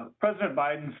 President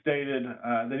Biden stated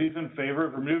that he's in favor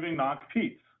of removing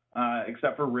non-competes,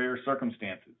 except for rare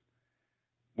circumstances.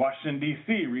 Washington,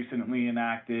 D.C. recently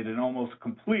enacted an almost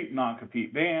complete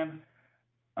non-compete ban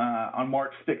on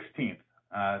March 16th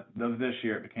of this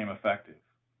year. It became effective.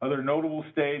 Other notable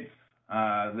states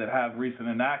that have recent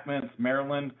enactments: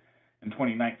 Maryland in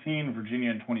 2019, Virginia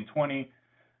in 2020,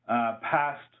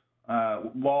 passed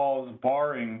laws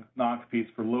barring non-competes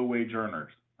for low-wage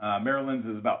earners. Maryland's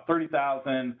is about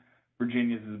 30,000,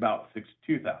 Virginia's is about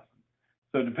 62,000.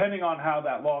 So depending on how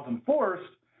that law is enforced,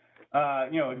 a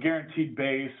guaranteed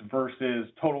base versus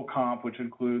total comp, which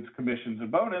includes commissions and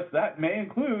bonus, that may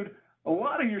include a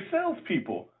lot of your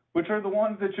salespeople, which are the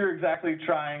ones that you're exactly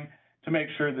trying to make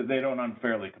sure that they don't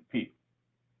unfairly compete.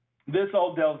 This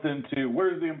all delves into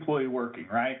where's the employee working,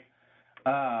 right?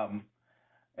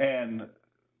 And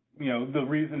the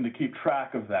reason to keep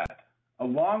track of that.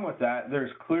 Along with that,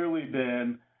 there's clearly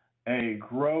been a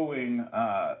growing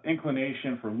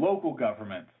inclination for local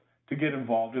governments to get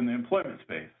involved in the employment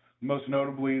space, most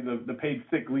notably the paid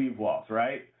sick leave laws,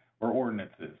 right, or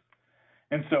ordinances.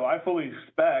 And so I fully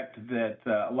expect that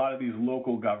a lot of these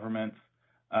local governments,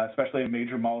 especially in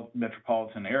major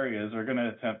metropolitan areas, are going to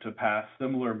attempt to pass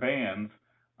similar bans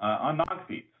on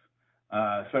non-competes,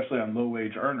 especially on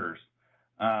low-wage earners.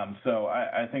 So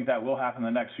I think that will happen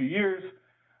in the next few years,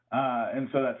 and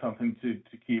so that's something to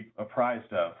keep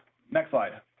apprised of. Next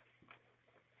slide.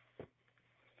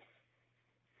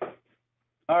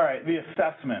 All right, the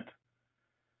assessment.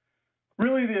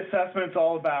 Really, the assessment's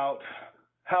all about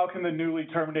how can the newly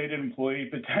terminated employee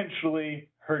potentially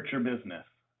hurt your business.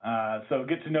 So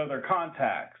get to know their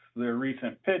contacts, their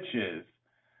recent pitches.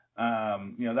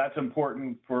 That's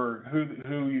important for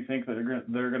who you think that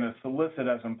they're going to solicit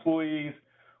as employees,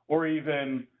 or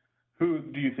even who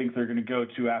do you think they're going to go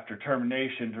to after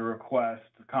termination to request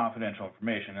confidential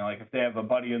information. And like if they have a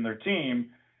buddy in their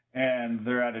team and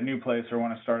they're at a new place or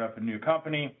want to start up a new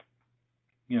company,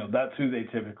 that's who they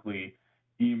typically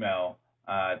email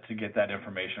to get that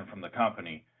information from the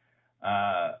company.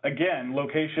 Again,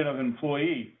 location of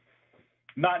employee,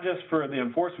 not just for the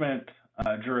enforcement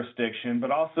jurisdiction,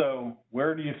 but also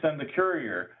where do you send the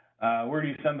courier? Where do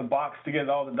you send the box to get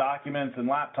all the documents and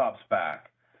laptops back?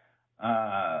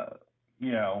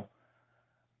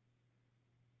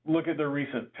 Look at their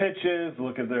recent pitches,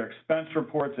 look at their expense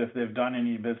reports if they've done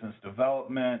any business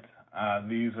development.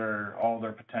 These are all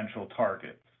their potential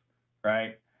targets,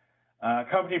 right?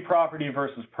 Company property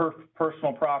versus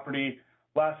personal property.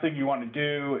 Last thing you want to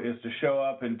do is to show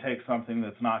up and take something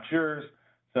that's not yours.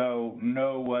 So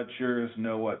know what's yours,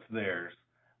 know what's theirs.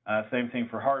 Same thing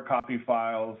for hard copy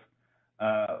files.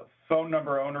 Phone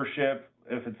number ownership,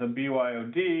 if it's a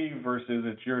BYOD versus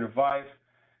it's your device.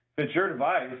 If it's your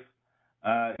device,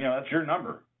 that's your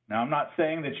number. Now, I'm not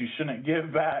saying that you shouldn't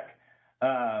give back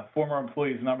former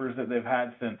employees' numbers that they've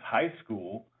had since high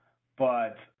school,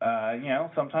 but,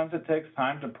 sometimes it takes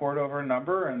time to port over a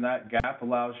number, and that gap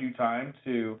allows you time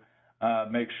to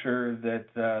make sure that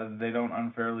they don't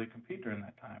unfairly compete during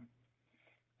that time.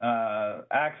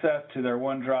 Access to their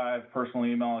OneDrive personal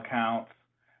email accounts.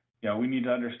 We need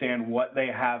to understand what they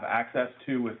have access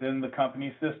to within the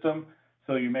company system,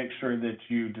 so you make sure that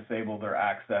you disable their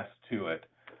access to it.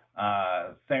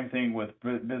 Same thing with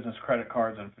business credit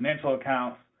cards and financial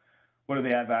accounts. What do they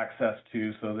have access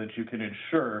to so that you can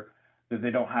ensure that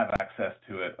they don't have access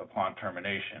to it upon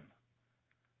termination?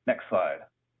 Next slide.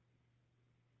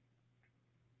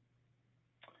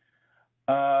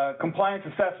 Compliance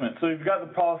assessment. So you've got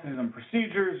the policies and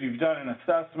procedures, you've done an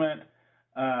assessment.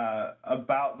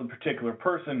 about the particular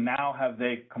person. Now have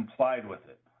they complied with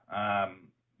it?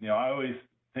 You know, I always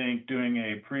think doing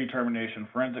a pre-termination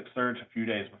forensic search a few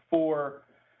days before,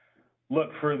 look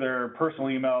for their personal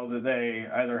email that they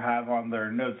either have on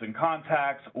their notes and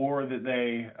contacts or that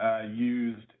they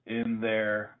used in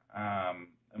their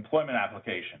employment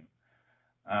application.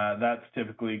 That's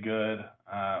typically good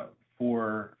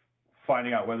for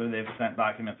finding out whether they've sent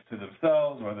documents to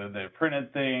themselves, whether they've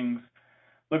printed things.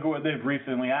 Look at what they've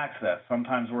recently accessed.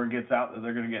 Sometimes word gets out that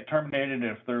they're going to get terminated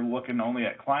if they're looking only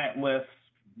at client lists,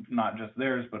 not just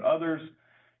theirs, but others.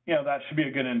 You know, that should be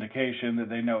a good indication that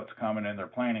they know it's coming and they're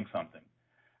planning something.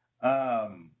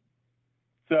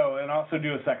 And also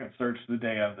do a second search the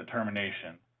day of the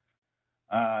termination.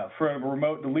 For a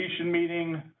remote deletion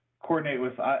meeting, coordinate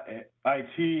with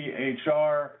IT,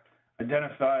 HR,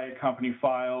 identify company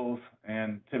files,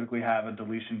 and typically have a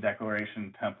deletion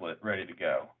declaration template ready to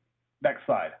go. Next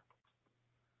slide.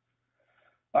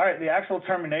 All right, the actual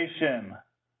termination.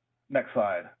 Next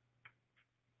slide.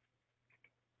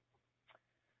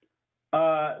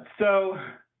 So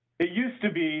it used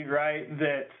to be, right,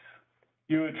 that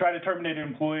you would try to terminate an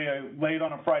employee late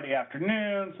on a Friday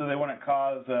afternoon so they wouldn't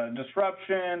cause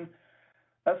disruption.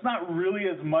 That's not really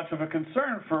as much of a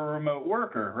concern for a remote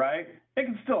worker, right? It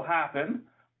can still happen,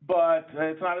 but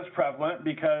it's not as prevalent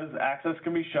because access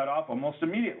can be shut off almost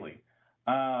immediately.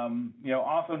 You know,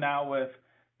 also now with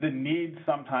the need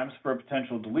sometimes for a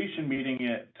potential deletion meeting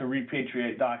to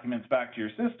repatriate documents back to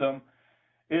your system,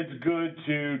 it's good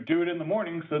to do it in the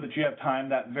morning so that you have time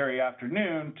that very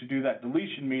afternoon to do that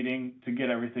deletion meeting to get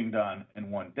everything done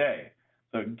in one day.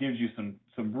 So it gives you some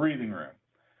breathing room.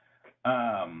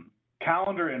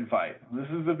 Calendar invite. This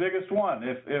is the biggest one.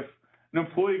 If an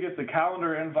employee gets a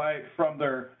calendar invite from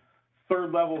their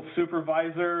third level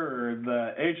supervisor or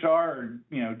the HR or,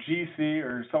 you know, GC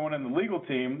or someone in the legal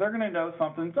team, they're going to know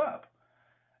something's up.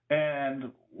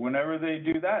 And whenever they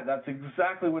do that, that's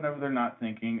exactly whenever they're not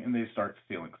thinking and they start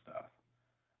stealing stuff.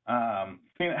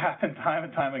 Seen it happen time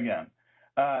and time again.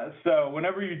 So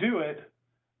whenever you do it,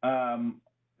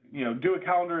 you know, do a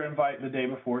calendar invite the day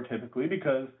before typically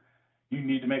because you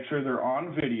need to make sure they're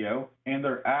on video and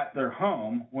they're at their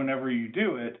home whenever you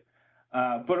do it,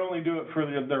 but only do it for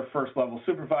their first level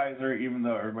supervisor, even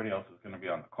though everybody else is going to be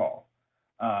on the call.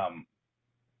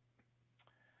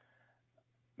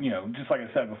 You know, just like I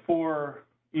said before,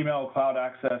 email, cloud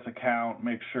access account,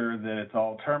 make sure that it's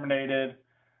all terminated.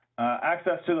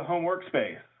 Access to the home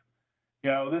workspace.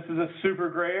 You know, this is a super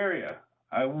gray area.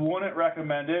 I wouldn't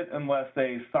recommend it unless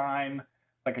they sign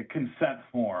like a consent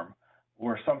form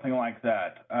or something like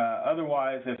that.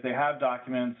 Otherwise, if they have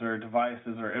documents or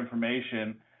devices or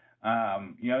information,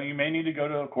 you know, you may need to go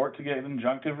to a court to get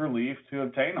injunctive relief to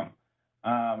obtain them.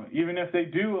 Even if they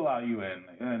do allow you in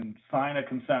and sign a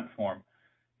consent form,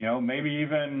 you know, maybe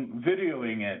even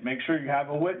videoing it, make sure you have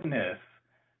a witness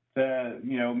to,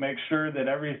 you know, make sure that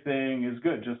everything is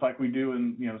good, just like we do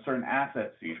in, you know, certain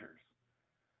asset seizures.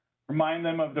 Remind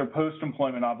them of their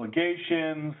post-employment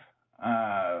obligations.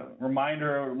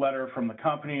 Reminder letter from the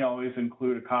company, always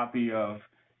include a copy of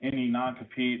any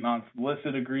non-compete,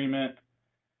 non-solicit agreement.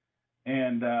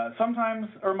 And sometimes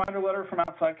a reminder letter from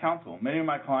outside counsel. Many of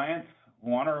my clients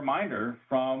want a reminder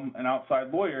from an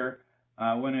outside lawyer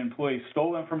when an employee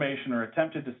stole information or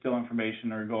attempted to steal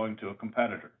information or going to a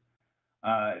competitor.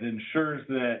 It ensures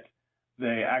that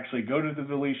they actually go to the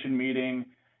deletion meeting,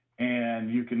 and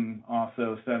you can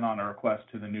also send on a request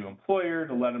to the new employer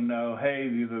to let them know, hey,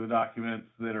 these are the documents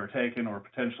that are taken or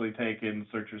potentially taken,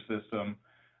 search your system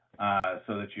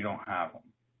so that you don't have them.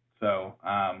 So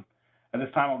at this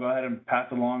time, I'll go ahead and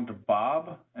pass it along to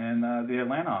Bob in the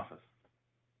Atlanta office.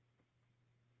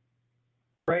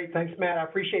 Great, thanks, Matt. I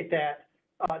appreciate that.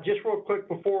 Just real quick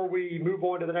before we move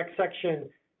on to the next section,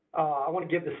 I want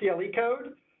to give the CLE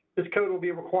code. This code will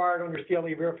be required on your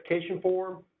CLE verification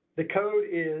form. The code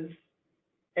is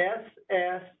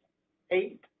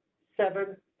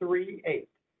SS8738.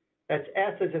 That's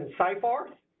S as in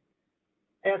Seyfarth,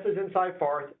 S as in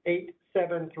Seyfarth,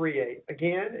 8738.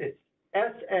 Again, it's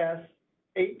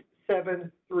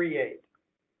SS8738.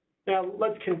 Now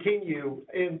let's continue.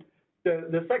 And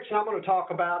the section I'm going to talk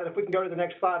about, and if we can go to the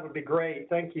next slide would be great,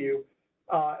 thank you.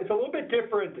 It's a little bit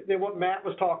different than what Matt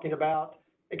was talking about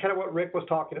and kind of what Rick was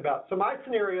talking about. So my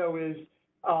scenario is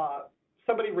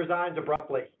somebody resigns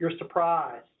abruptly. You're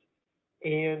surprised.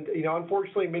 And, you know,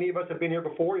 unfortunately, many of us have been here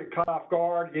before. You're caught off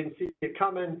guard. You didn't see it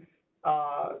coming.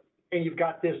 And you've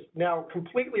got this now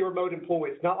completely remote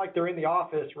employee. It's not like they're in the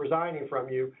office resigning from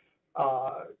you.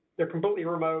 They're completely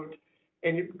remote.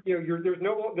 And, you know, there's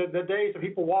no, the days of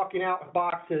people walking out with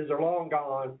boxes are long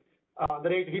gone. The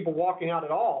days of people walking out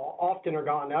at all often are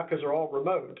gone now because they're all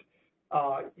remote.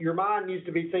 Your mind needs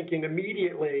to be thinking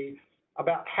immediately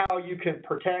about how you can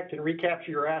protect and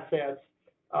recapture your assets,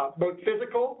 both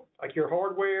physical, like your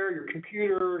hardware, your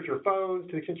computers, your phones,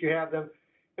 to the extent you have them,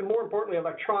 and more importantly,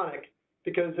 electronic,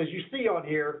 because as you see on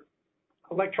here,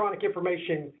 electronic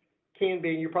information can be,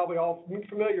 and you're probably all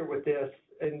familiar with this,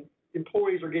 and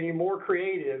employees are getting more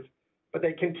creative, but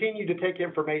they continue to take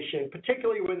information,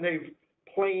 particularly when they've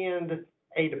planned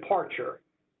a departure.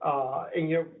 And,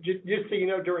 you know, just so you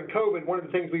know, during COVID, one of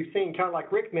the things we've seen, kind of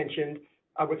like Rick mentioned,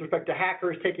 with respect to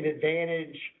hackers taking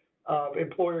advantage of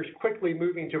employers quickly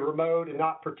moving to remote and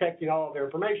not protecting all of their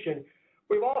information,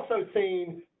 we've also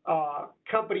seen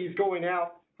companies going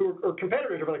out who are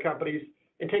competitors of other companies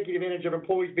and taking advantage of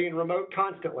employees being remote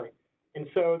constantly. And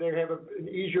so they have an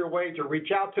easier way to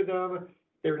reach out to them.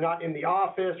 They're not in the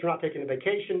office, they're not taking a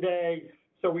vacation day.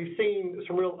 So we've seen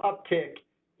some real uptick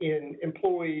in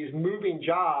employees moving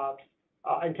jobs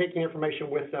and taking information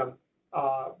with them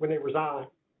when they resign.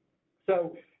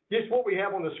 So just what we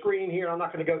have on the screen here, I'm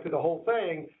not going to go through the whole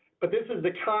thing, but this is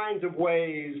the kinds of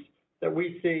ways that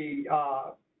we see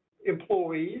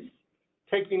employees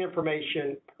taking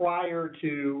information prior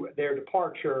to their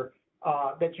departure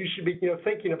that you should be, you know,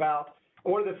 thinking about.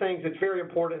 And one of the things that's very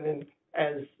important, and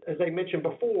as they mentioned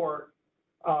before,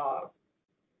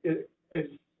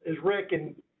 as Rick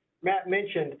and Matt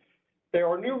mentioned, there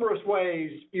are numerous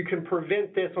ways you can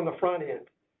prevent this on the front end,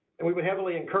 and we would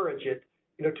heavily encourage it.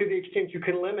 You know, to the extent you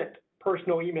can limit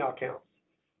personal email accounts,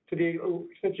 to the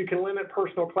extent you can limit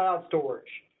personal cloud storage,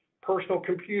 personal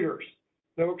computers,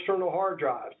 no external hard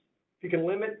drives. You can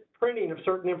limit printing of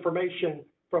certain information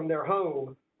from their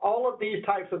home. All of these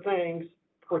types of things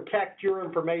protect your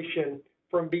information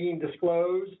from being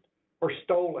disclosed or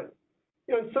stolen.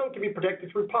 You know, and some can be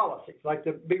protected through policies, like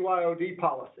the BYOD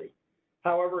policy.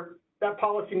 However, that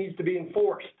policy needs to be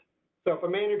enforced. So if a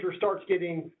manager starts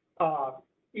getting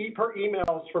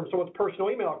emails from someone's personal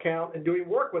email account and doing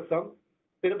work with them,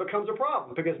 then it becomes a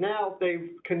problem because now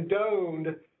they've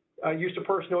condoned use of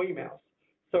personal emails.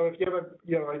 So if you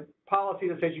have a policy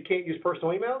that says you can't use personal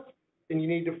emails, then you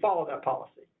need to follow that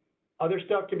policy. Other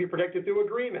stuff can be protected through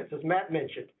agreements, as Matt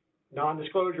mentioned,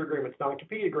 non-disclosure agreements,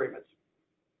 non-compete agreements.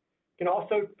 You can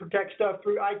also protect stuff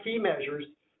through IT measures,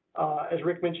 as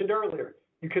Rick mentioned earlier.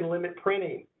 You can limit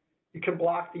printing. You can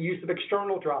block the use of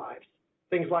external drives,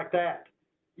 things like that.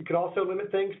 You can also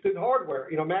limit things through the hardware.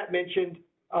 You know, Matt mentioned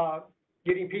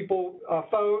getting people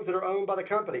phones that are owned by the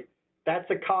company. That's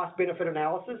a cost-benefit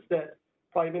analysis that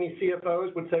probably many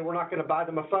CFOs would say, we're not going to buy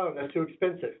them a phone. That's too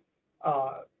expensive.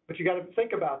 But you got to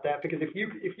think about that, because if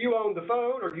you own the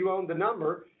phone or you own the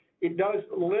number, it does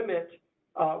limit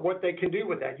what they can do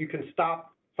with that. You can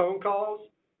stop phone calls.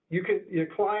 Your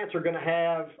clients are going to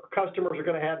have, customers are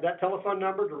going to have that telephone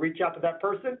number to reach out to that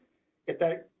person. If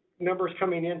that number is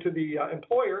coming into the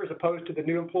employer as opposed to the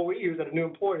new employee who's at a new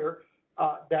employer,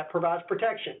 that provides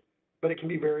protection. But it can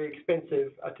be very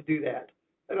expensive to do that.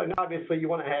 And obviously, you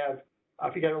want to have,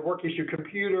 if you got a work issue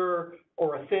computer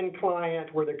or a thin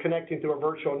client where they're connecting to a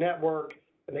virtual network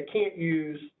and they can't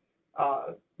use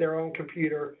their own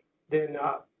computer, then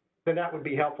that would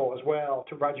be helpful as well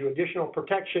to provide you additional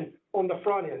protection on the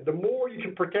front end. The more you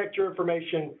can protect your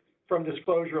information from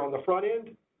disclosure on the front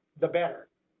end, the better.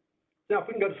 Now, if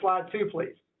we can go to slide 2,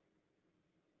 please.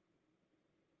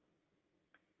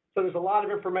 So there's a lot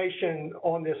of information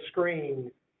on this screen,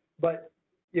 but,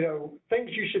 you know, things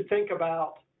you should think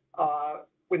about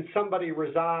when somebody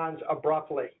resigns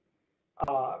abruptly.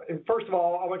 And first of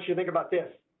all, I want you to think about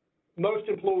this. Most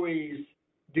employees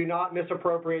do not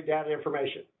misappropriate data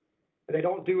information. They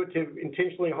don't do it to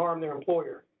intentionally harm their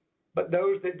employer. But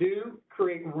those that do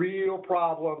create real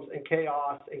problems and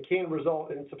chaos and can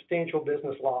result in substantial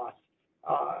business loss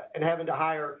and having to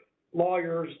hire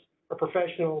lawyers or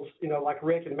professionals, you know, like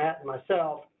Rick and Matt and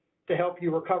myself, to help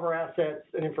you recover assets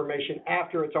and information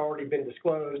after it's already been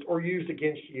disclosed or used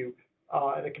against you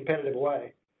in a competitive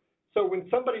way. So when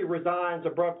somebody resigns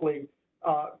abruptly,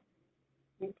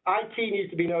 IT needs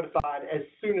to be notified as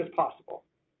soon as possible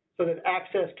so that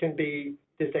access can be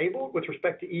disabled with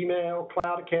respect to email,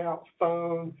 cloud accounts,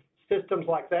 phone, systems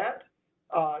like that.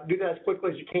 Do that as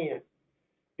quickly as you can.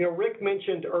 You know, Rick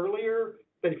mentioned earlier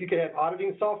that if you could have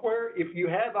auditing software, if you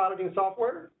have auditing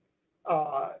software,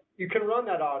 you can run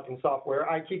that auditing software.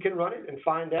 IT can run it and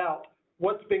find out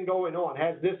what's been going on.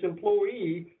 Has this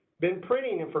employee been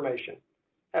printing information?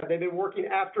 Have they been working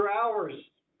after hours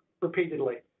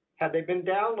repeatedly? Have they been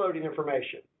downloading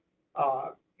information?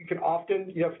 You can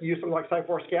often, you know, if you use something like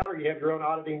Seyfarth Scout, you have your own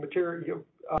auditing material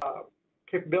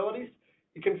capabilities.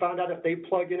 You can find out if they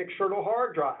plug in external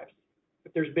hard drives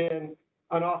if there's been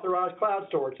unauthorized cloud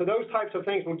storage. So those types of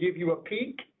things will give you a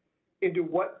peek into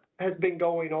what has been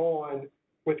going on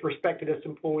with respect to this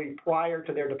employee prior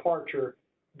to their departure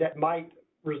that might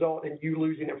result in you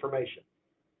losing information.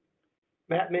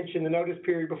 Matt mentioned the notice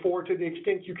period before. To the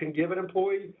extent you can give an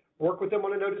employee, work with them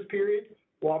on a notice period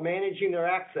while managing their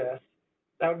access,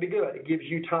 that would be good. It gives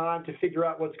you time to figure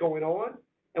out what's going on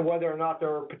and whether or not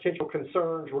there are potential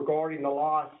concerns regarding the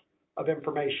loss of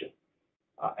information.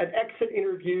 An exit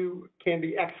interview can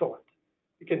be excellent.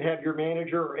 You can have your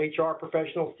manager or HR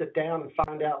professional sit down and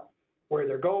find out where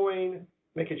they're going,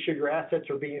 making sure your assets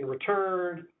are being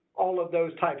returned. All of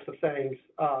those types of things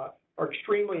are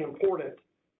extremely important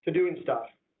to doing stuff.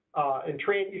 And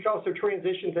you can also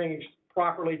transition things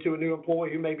properly to a new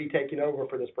employee who may be taking over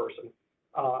for this person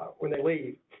when they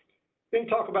leave. Then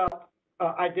talk about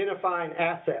identifying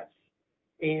assets.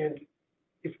 And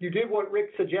if you did what Rick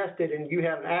suggested and you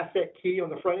had an asset key on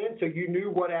the front end, so you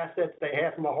knew what assets they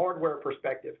had from a hardware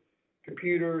perspective,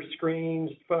 computers,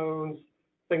 screens, phones,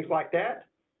 things like that,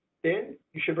 then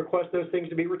you should request those things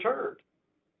to be returned.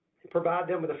 Provide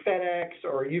them with a FedEx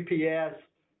or a UPS,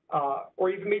 or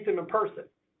even meet them in person.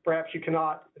 Perhaps you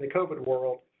cannot in the COVID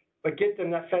world, but get them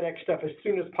that FedEx stuff as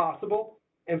soon as possible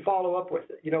and follow up with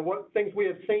it. You know, what things we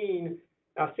have seen,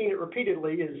 I've seen it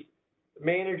repeatedly, is the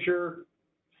manager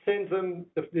sends them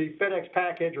the FedEx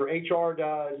package, or HR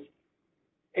does,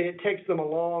 and it takes them a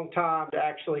long time to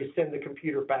actually send the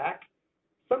computer back.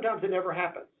 Sometimes it never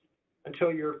happens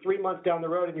until you're 3 months down the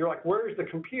road and you're like, where's the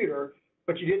computer?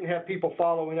 But you didn't have people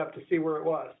following up to see where it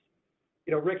was.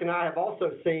 You know, Rick and I have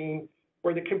also seen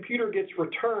where the computer gets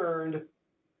returned,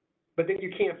 but then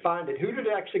you can't find it. Who did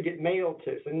it actually get mailed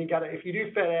to? So then you gotta, if you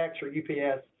do FedEx or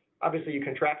UPS, obviously you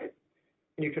can track it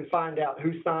and you can find out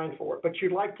who signed for it. But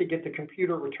you'd like to get the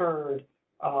computer returned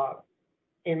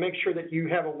and make sure that you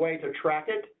have a way to track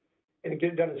it and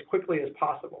get it done as quickly as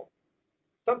possible.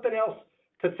 Something else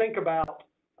to think about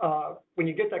when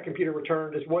you get that computer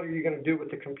returned is what are you going to do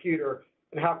with the computer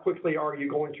and how quickly are you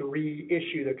going to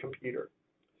reissue the computer?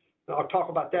 Now, I'll talk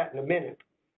about that in a minute.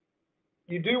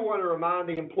 You do want to remind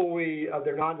the employee of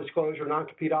their non-disclosure,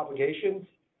 non-compete obligations.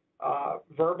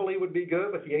 Verbally would be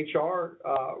good with the HR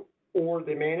or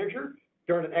the manager.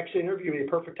 During an exit interview would be a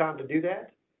perfect time to do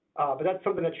that. But that's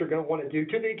something that you're going to want to do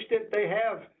to the extent they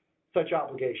have such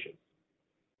obligations.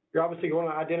 You're obviously going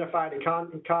to identify the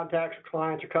contacts, or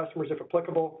clients, or customers, if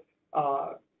applicable,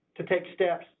 to take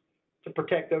steps to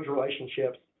protect those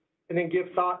relationships, and then give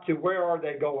thought to where are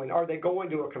they going? Are they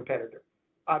going to a competitor?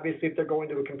 Obviously, if they're going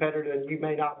to a competitor, then you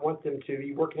may not want them to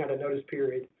be working out a notice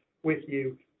period with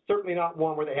you, certainly not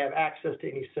one where they have access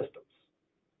to any systems.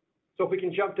 So if we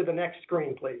can jump to the next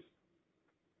screen, please.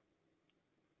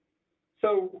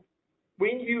 So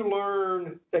when you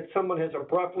learn that someone has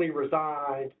abruptly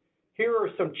resigned, here are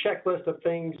some checklists of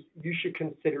things you should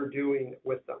consider doing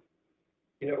with them.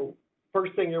 You know,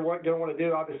 first thing you're going to want to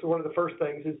do, obviously one of the first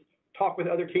things is talk with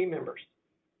other team members.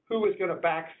 Who is going to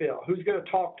backfill? Who's going to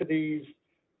talk to these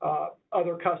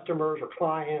other customers or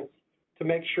clients to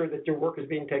make sure that their work is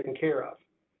being taken care of?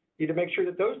 You need to make sure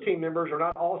that those team members are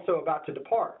not also about to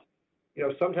depart. You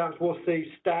know, sometimes we'll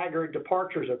see staggered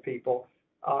departures of people,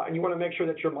 and you want to make sure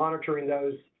that you're monitoring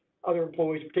those other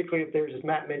employees, particularly if there's, as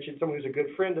Matt mentioned, someone who's a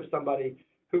good friend of somebody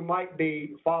who might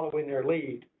be following their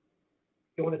lead.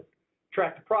 You want to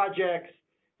track the projects,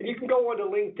 and you can go onto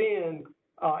LinkedIn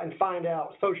and find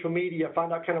out social media,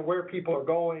 find out kind of where people are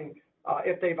going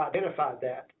if they've identified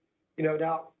that. You know,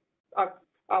 now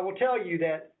I will tell you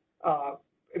that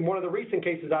in one of the recent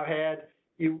cases I've had,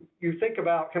 you think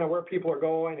about kind of where people are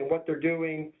going and what they're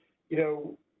doing. You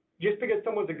know, just because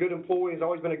someone's a good employee, has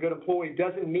always been a good employee,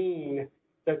 doesn't mean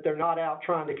that they're not out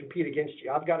trying to compete against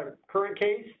you. I've got a current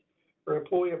case where an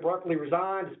employee abruptly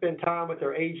resigned to spend time with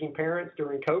their aging parents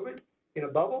during COVID in a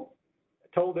bubble,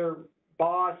 told their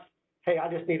boss, hey,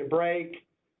 I just need a break,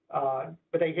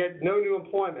 but they had no new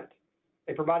employment.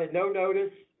 They provided no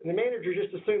notice, and the manager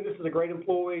just assumed this is a great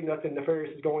employee, nothing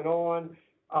nefarious is going on.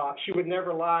 She would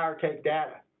never lie or take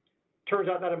data. Turns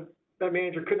out that that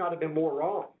manager could not have been more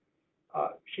wrong.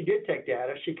 She did take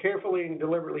data. She carefully and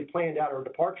deliberately planned out her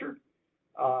departure.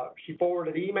 She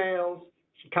forwarded emails,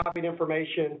 she copied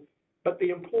information, but the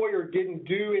employer didn't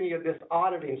do any of this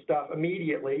auditing stuff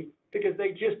immediately because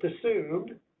they just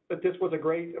assumed that this was a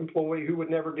great employee who would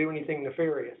never do anything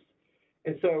nefarious.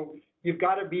 And so you've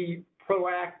got to be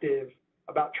proactive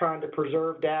about trying to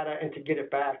preserve data and to get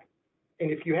it back. And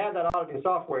if you have that auditing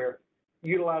software,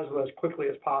 utilize it as quickly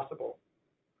as possible.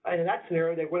 And in that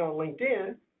scenario, they went on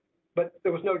LinkedIn, but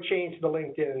there was no change to the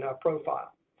LinkedIn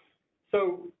profile.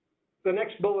 So the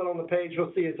next bullet on the page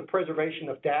you'll see is the preservation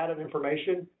of data and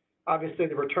information. Obviously,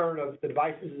 the return of the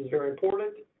devices is very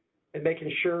important, and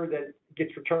making sure that it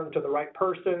gets returned to the right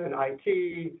person in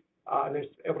IT and is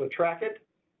able to track it,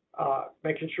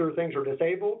 making sure things are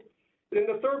disabled. And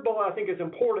then the third bullet I think is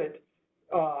important,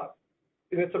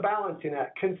 and it's a balancing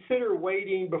act. Consider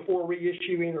waiting before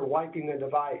reissuing or wiping the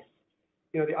device.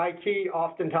 You know, the IT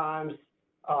oftentimes,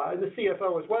 and the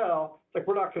CFO as well, it's like,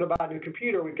 we're not going to buy a new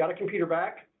computer. We've got a computer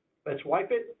back. Let's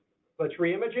wipe it. Let's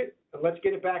reimage it, and let's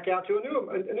get it back out to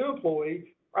a new employee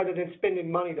rather than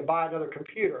spending money to buy another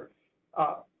computer.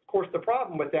 Of course, the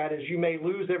problem with that is you may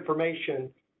lose information,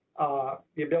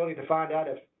 the ability to find out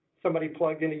if somebody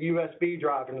plugged in a USB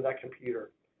drive into that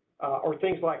computer or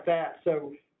things like that.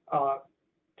 So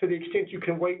to the extent you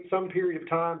can wait some period of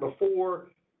time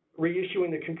before reissuing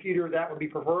the computer, that would be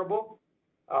preferable.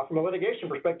 From a litigation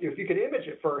perspective, if you could image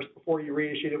it first before you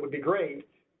reissue it, would be great.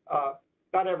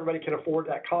 Not everybody can afford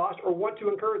that cost or want to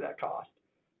incur that cost.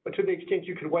 But to the extent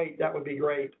you could wait, that would be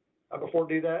great before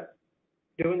doing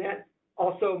that.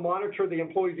 Also, monitor the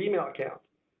employee's email account.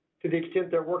 To the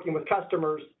extent they're working with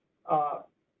customers,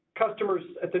 customers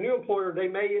at the new employer, they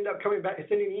may end up coming back and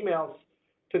sending emails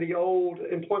to the old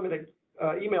employment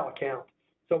email account.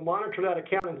 So monitor that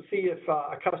account and see if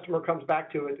a customer comes back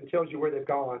to it and tells you where they've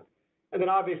gone. And then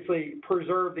obviously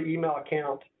preserve the email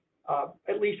account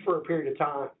at least for a period of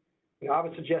time. You know, I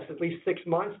would suggest at least 6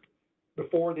 months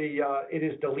before it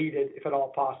is deleted, if at all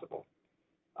possible.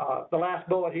 The last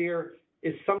bullet here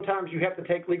is sometimes you have to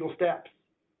take legal steps.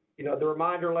 You know, the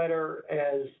reminder letter,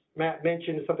 as Matt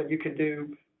mentioned, is something you can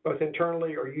do both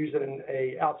internally or use it in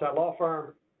an outside law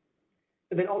firm.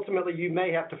 And then ultimately you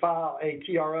may have to file a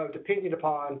TRO depending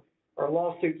upon, or a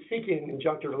lawsuit seeking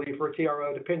injunctive relief for a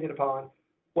TRO depending upon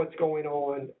what's going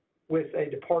on with a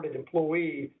departed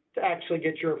employee to actually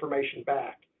get your information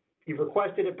back. You've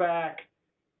requested it back,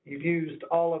 you've used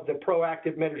all of the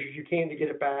proactive measures you can to get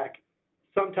it back.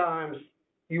 Sometimes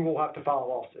you will have to file a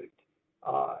lawsuit.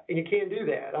 And you can do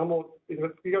that.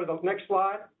 You go to the next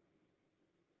slide.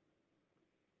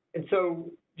 And so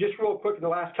just real quick in the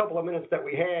last couple of minutes that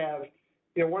we have,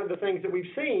 you know, one of the things that we've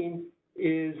seen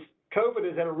is COVID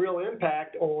has had a real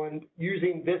impact on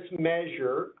using this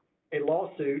measure, a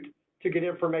lawsuit, to get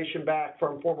information back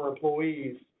from former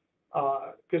employees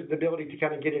because of the ability to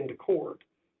kind of get into court.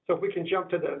 So if we can jump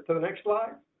to the next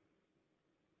slide.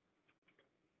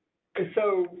 And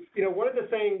so, you know, one of the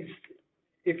things,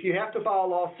 if you have to file a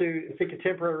lawsuit and seek a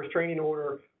temporary restraining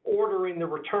order, ordering the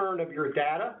return of your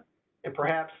data and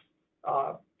perhaps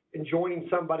enjoining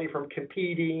somebody from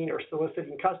competing or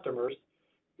soliciting customers,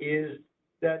 is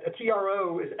that a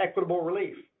TRO is equitable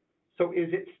relief. So is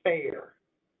it fair?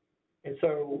 And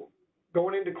so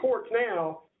going into courts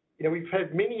now, you know, we've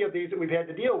had many of these that we've had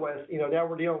to deal with. You know, now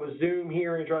we're dealing with Zoom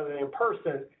hearings rather than in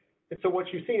person. And so what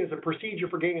you've seen is the procedure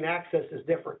for gaining access is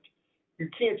different. You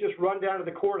can't just run down to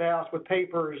the courthouse with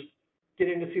papers, get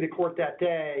in to see the court that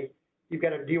day. You've got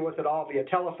to deal with it all via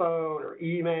telephone or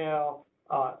email.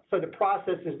 So the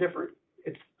process is different.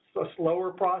 It's a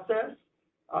slower process.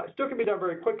 It still can be done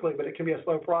very quickly, but it can be a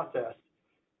slow process.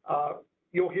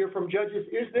 You'll hear from judges,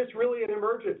 is this really an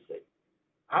emergency?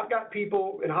 I've got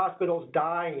people in hospitals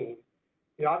dying.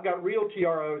 You know, I've got real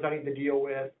TROs I need to deal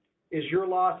with. Is your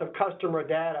loss of customer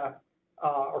data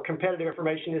or competitive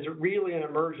information, is it really an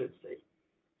emergency?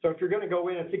 So if you're going to go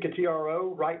in and seek a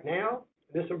TRO right now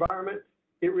in this environment,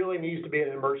 it really needs to be an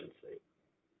emergency.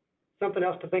 Something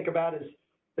else to think about is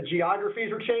the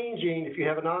geographies are changing. If you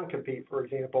have a non-compete, for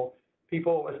example,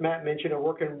 people, as Matt mentioned, are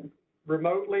working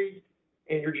remotely,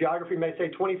 and your geography may say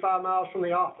 25 miles from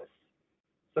the office.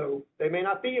 So they may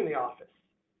not be in the office.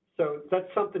 So that's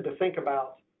something to think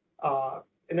about.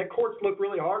 And the courts look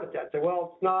really hard at that. Say,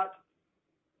 well, it's not,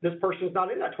 this person's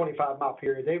not in that 25-mile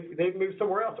period. They've moved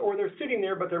somewhere else, or they're sitting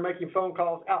there, but they're making phone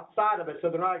calls outside of it, so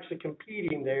they're not actually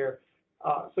competing there.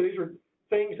 So these are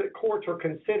things that courts are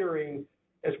considering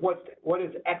as what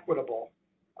is equitable.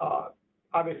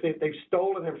 Obviously, if they've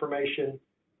stolen information,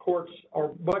 courts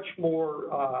are much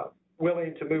more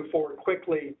willing to move forward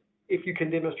quickly if you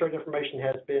can demonstrate information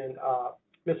has been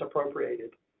misappropriated.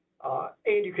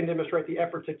 And you can demonstrate the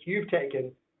efforts that you've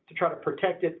taken to try to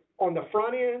protect it on the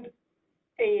front end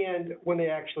and when they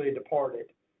actually departed.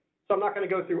 So I'm not going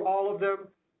to go through all of them,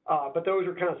 but those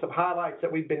are kind of some highlights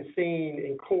that we've been seeing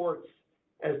in courts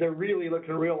as they're really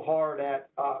looking real hard at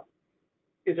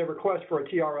is a request for a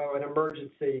TRO an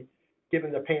emergency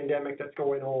given the pandemic that's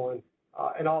going on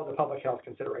and all the public health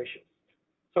considerations.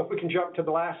 So if we can jump to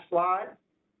the last slide.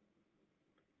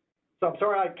 So I'm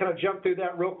sorry I kind of jumped through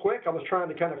that real quick. I was trying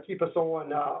to kind of keep us on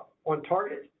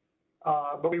target,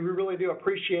 but we really do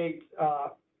appreciate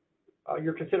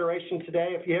your consideration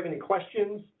today. If you have any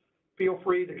questions, feel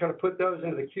free to kind of put those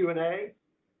into the Q&A.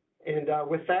 And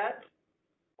with that,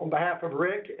 on behalf of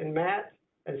Rick and Matt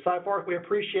and Seyfarth, we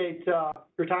appreciate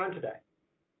your time today.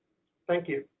 Thank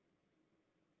you.